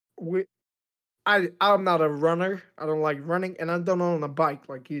 So we I'm not a runner. I don't like running, and I don't own a bike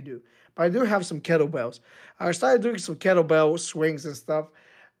like you do. But I do have some kettlebells. I started doing some kettlebell swings and stuff,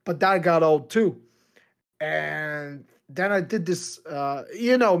 but that got old too. And then I did this.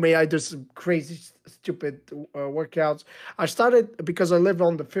 You know me. I do some crazy, stupid workouts. I started because I live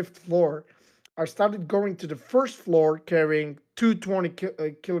on the fifth floor. I started going to the first floor carrying two 20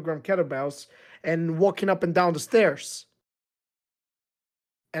 kilogram kettlebells and walking up and down the stairs.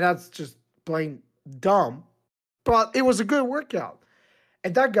 And that's just plain dumb. But it was a good workout.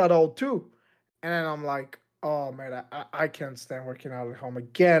 And that got old too. And then I'm like, oh man, I can't stand working out at home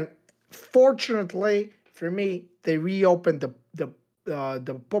again. Fortunately for me, they reopened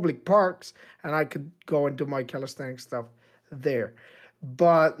the public parks, and I could go and do my calisthenic stuff there.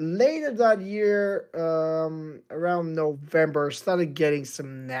 But later that year, around November, I started getting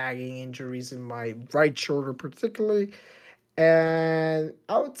some nagging injuries in my right shoulder, particularly, and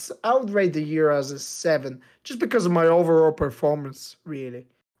I would rate the year as a 7 just because of my overall performance. Really,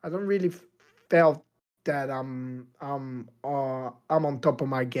 I don't really felt that I'm on top of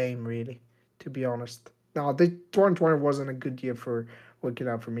my game. Really, to be honest. Now, the 2020 wasn't a good year for working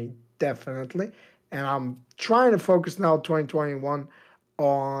out for me, definitely, and I'm trying to focus now 2021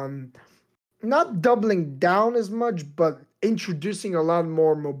 on not doubling down as much, but introducing a lot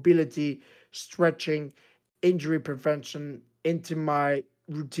more mobility, stretching, injury prevention into my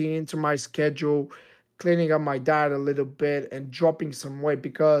routine, into my schedule, cleaning up my diet a little bit, and dropping some weight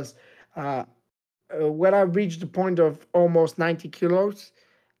because uh, when I reached the point of almost 90 kilos,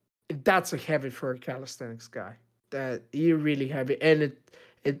 that's a heavy for a calisthenics guy. That you really heavy, and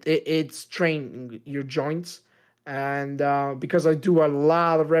it's straining your joints. And because I do a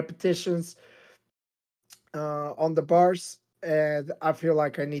lot of repetitions, on the bars, and I feel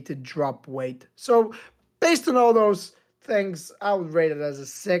like I need to drop weight. So, based on all those things, I would rate it as a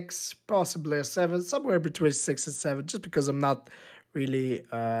 6, possibly a 7, somewhere between 6 and 7, just because I'm not really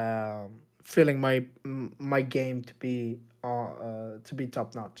feeling my game to be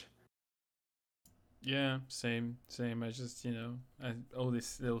top notch. Yeah, same. I just, all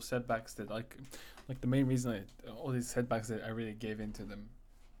these little setbacks that like the main reason all these setbacks that I really gave into them.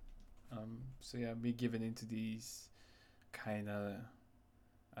 So yeah, me giving into these kind of,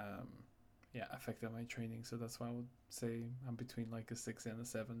 um, yeah, affected my training. So that's why I would say I'm between like a 6 and a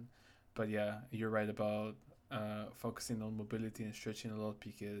 7. But yeah, you're right about focusing on mobility and stretching a lot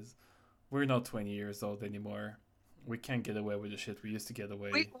because we're not 20 years old anymore. We can't get away with the shit we used to get we,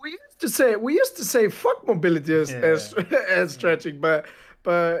 away. we used to say fuck mobility Yeah, as yeah. stretching, but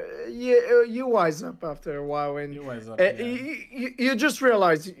yeah, you wise up after a while, and You wise up, yeah. you just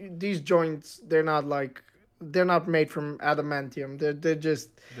realize these joints, they're not made from adamantium. They're just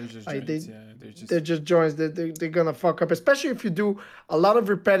They're just like joints, yeah. They're they're just just joints that they're gonna fuck up, especially if you do a lot of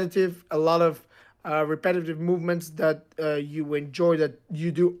repetitive movements that you enjoy, that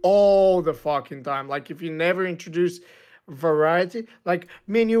you do all the fucking time. Like if you never introduce variety, like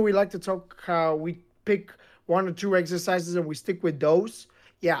me and you, we like to talk how we pick one or two exercises and we stick with those.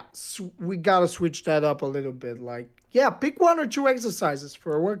 Yeah, we gotta switch that up a little bit. Like, yeah, pick one or two exercises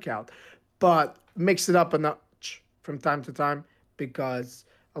for a workout, but mix it up a notch from time to time, because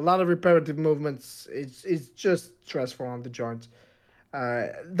a lot of repetitive movements, it's just stressful on the joints.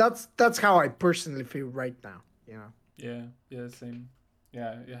 That's how I personally feel right now. You know. yeah, yeah, same.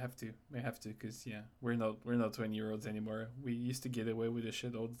 Yeah, you have to. We have to cuz yeah, we're not 20-year-olds anymore. We used to get away with this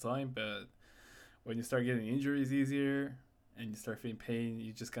shit all the time, but when you start getting injuries easier and you start feeling pain,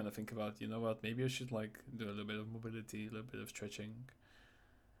 you just kind of think about, you know what, maybe I should like do a little bit of mobility, a little bit of stretching.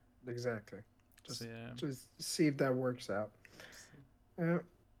 Exactly. So yeah. Just see if that works out. Uh,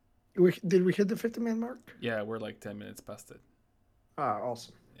 did we hit the 50-minute mark? Yeah, we're like 10 minutes past it. Ah,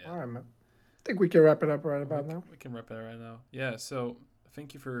 awesome. Yeah. All right, man. I think we can wrap it up right about now. We can wrap it right now. Yeah, so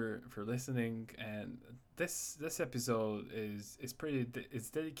thank you for listening, and this episode is pretty it's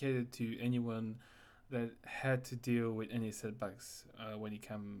dedicated to anyone that had to deal with any setbacks when it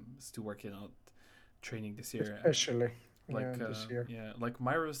comes to working out training this year. Especially, yeah, Like this year. yeah, like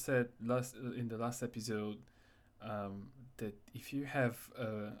Myro said last in the last episode, that if you have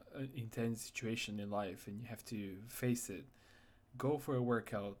an intense situation in life and you have to face it, go for a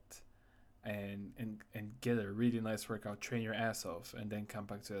workout and get a really nice workout, train your ass off, and then come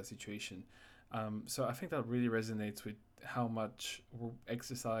back to that situation. So I think that really resonates with how much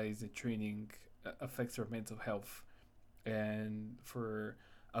exercise and training affects our mental health. And for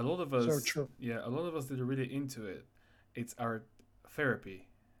a lot of So us, true. yeah, a lot of us that are really into it, it's our therapy.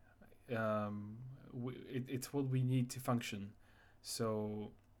 It's what we need to function.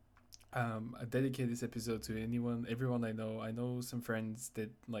 So I dedicate this episode to everyone I know. I know some friends that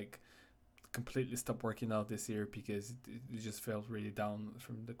like completely stopped working out this year because it just felt really down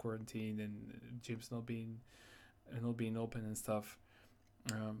from the quarantine and gyms not being open and stuff.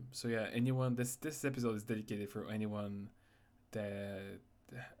 So yeah, anyone this episode is dedicated for anyone that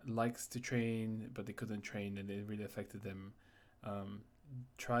likes to train but they couldn't train and it really affected them. Um,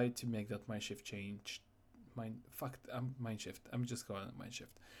 Try to make that mind shift change. Mind shift. I'm just calling it mind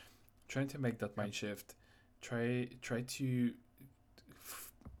shift. Trying to make that Yep. mind shift. Try to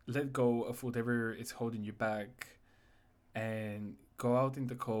let go of whatever is holding you back and go out in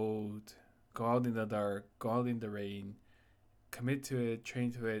the cold, go out in the dark, go out in the rain, commit to it,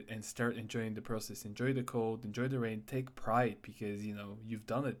 train to it, and start enjoying the process. Enjoy the cold, enjoy the rain, take pride because you've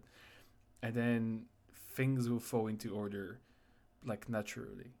done it, and then things will fall into order like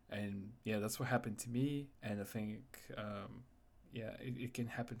naturally. And yeah, that's what happened to me, and I think yeah, it can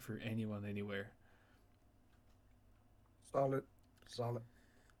happen for anyone anywhere. Solid, solid.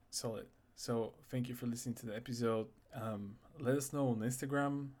 Solid. So thank you for listening to the episode. Let us know on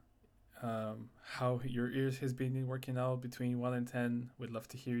Instagram how your ears has been working out between 1 and 10. We'd love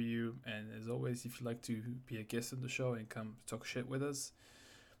to hear you. And as always, if you'd like to be a guest on the show and come talk shit with us,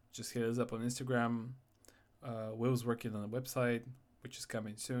 just hit us up on Instagram. Will's working on a website, which is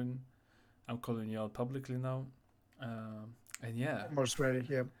coming soon. I'm calling you out publicly now. And yeah, Almost ready.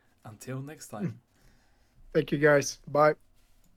 Yeah. until next time. Thank you, guys. Bye.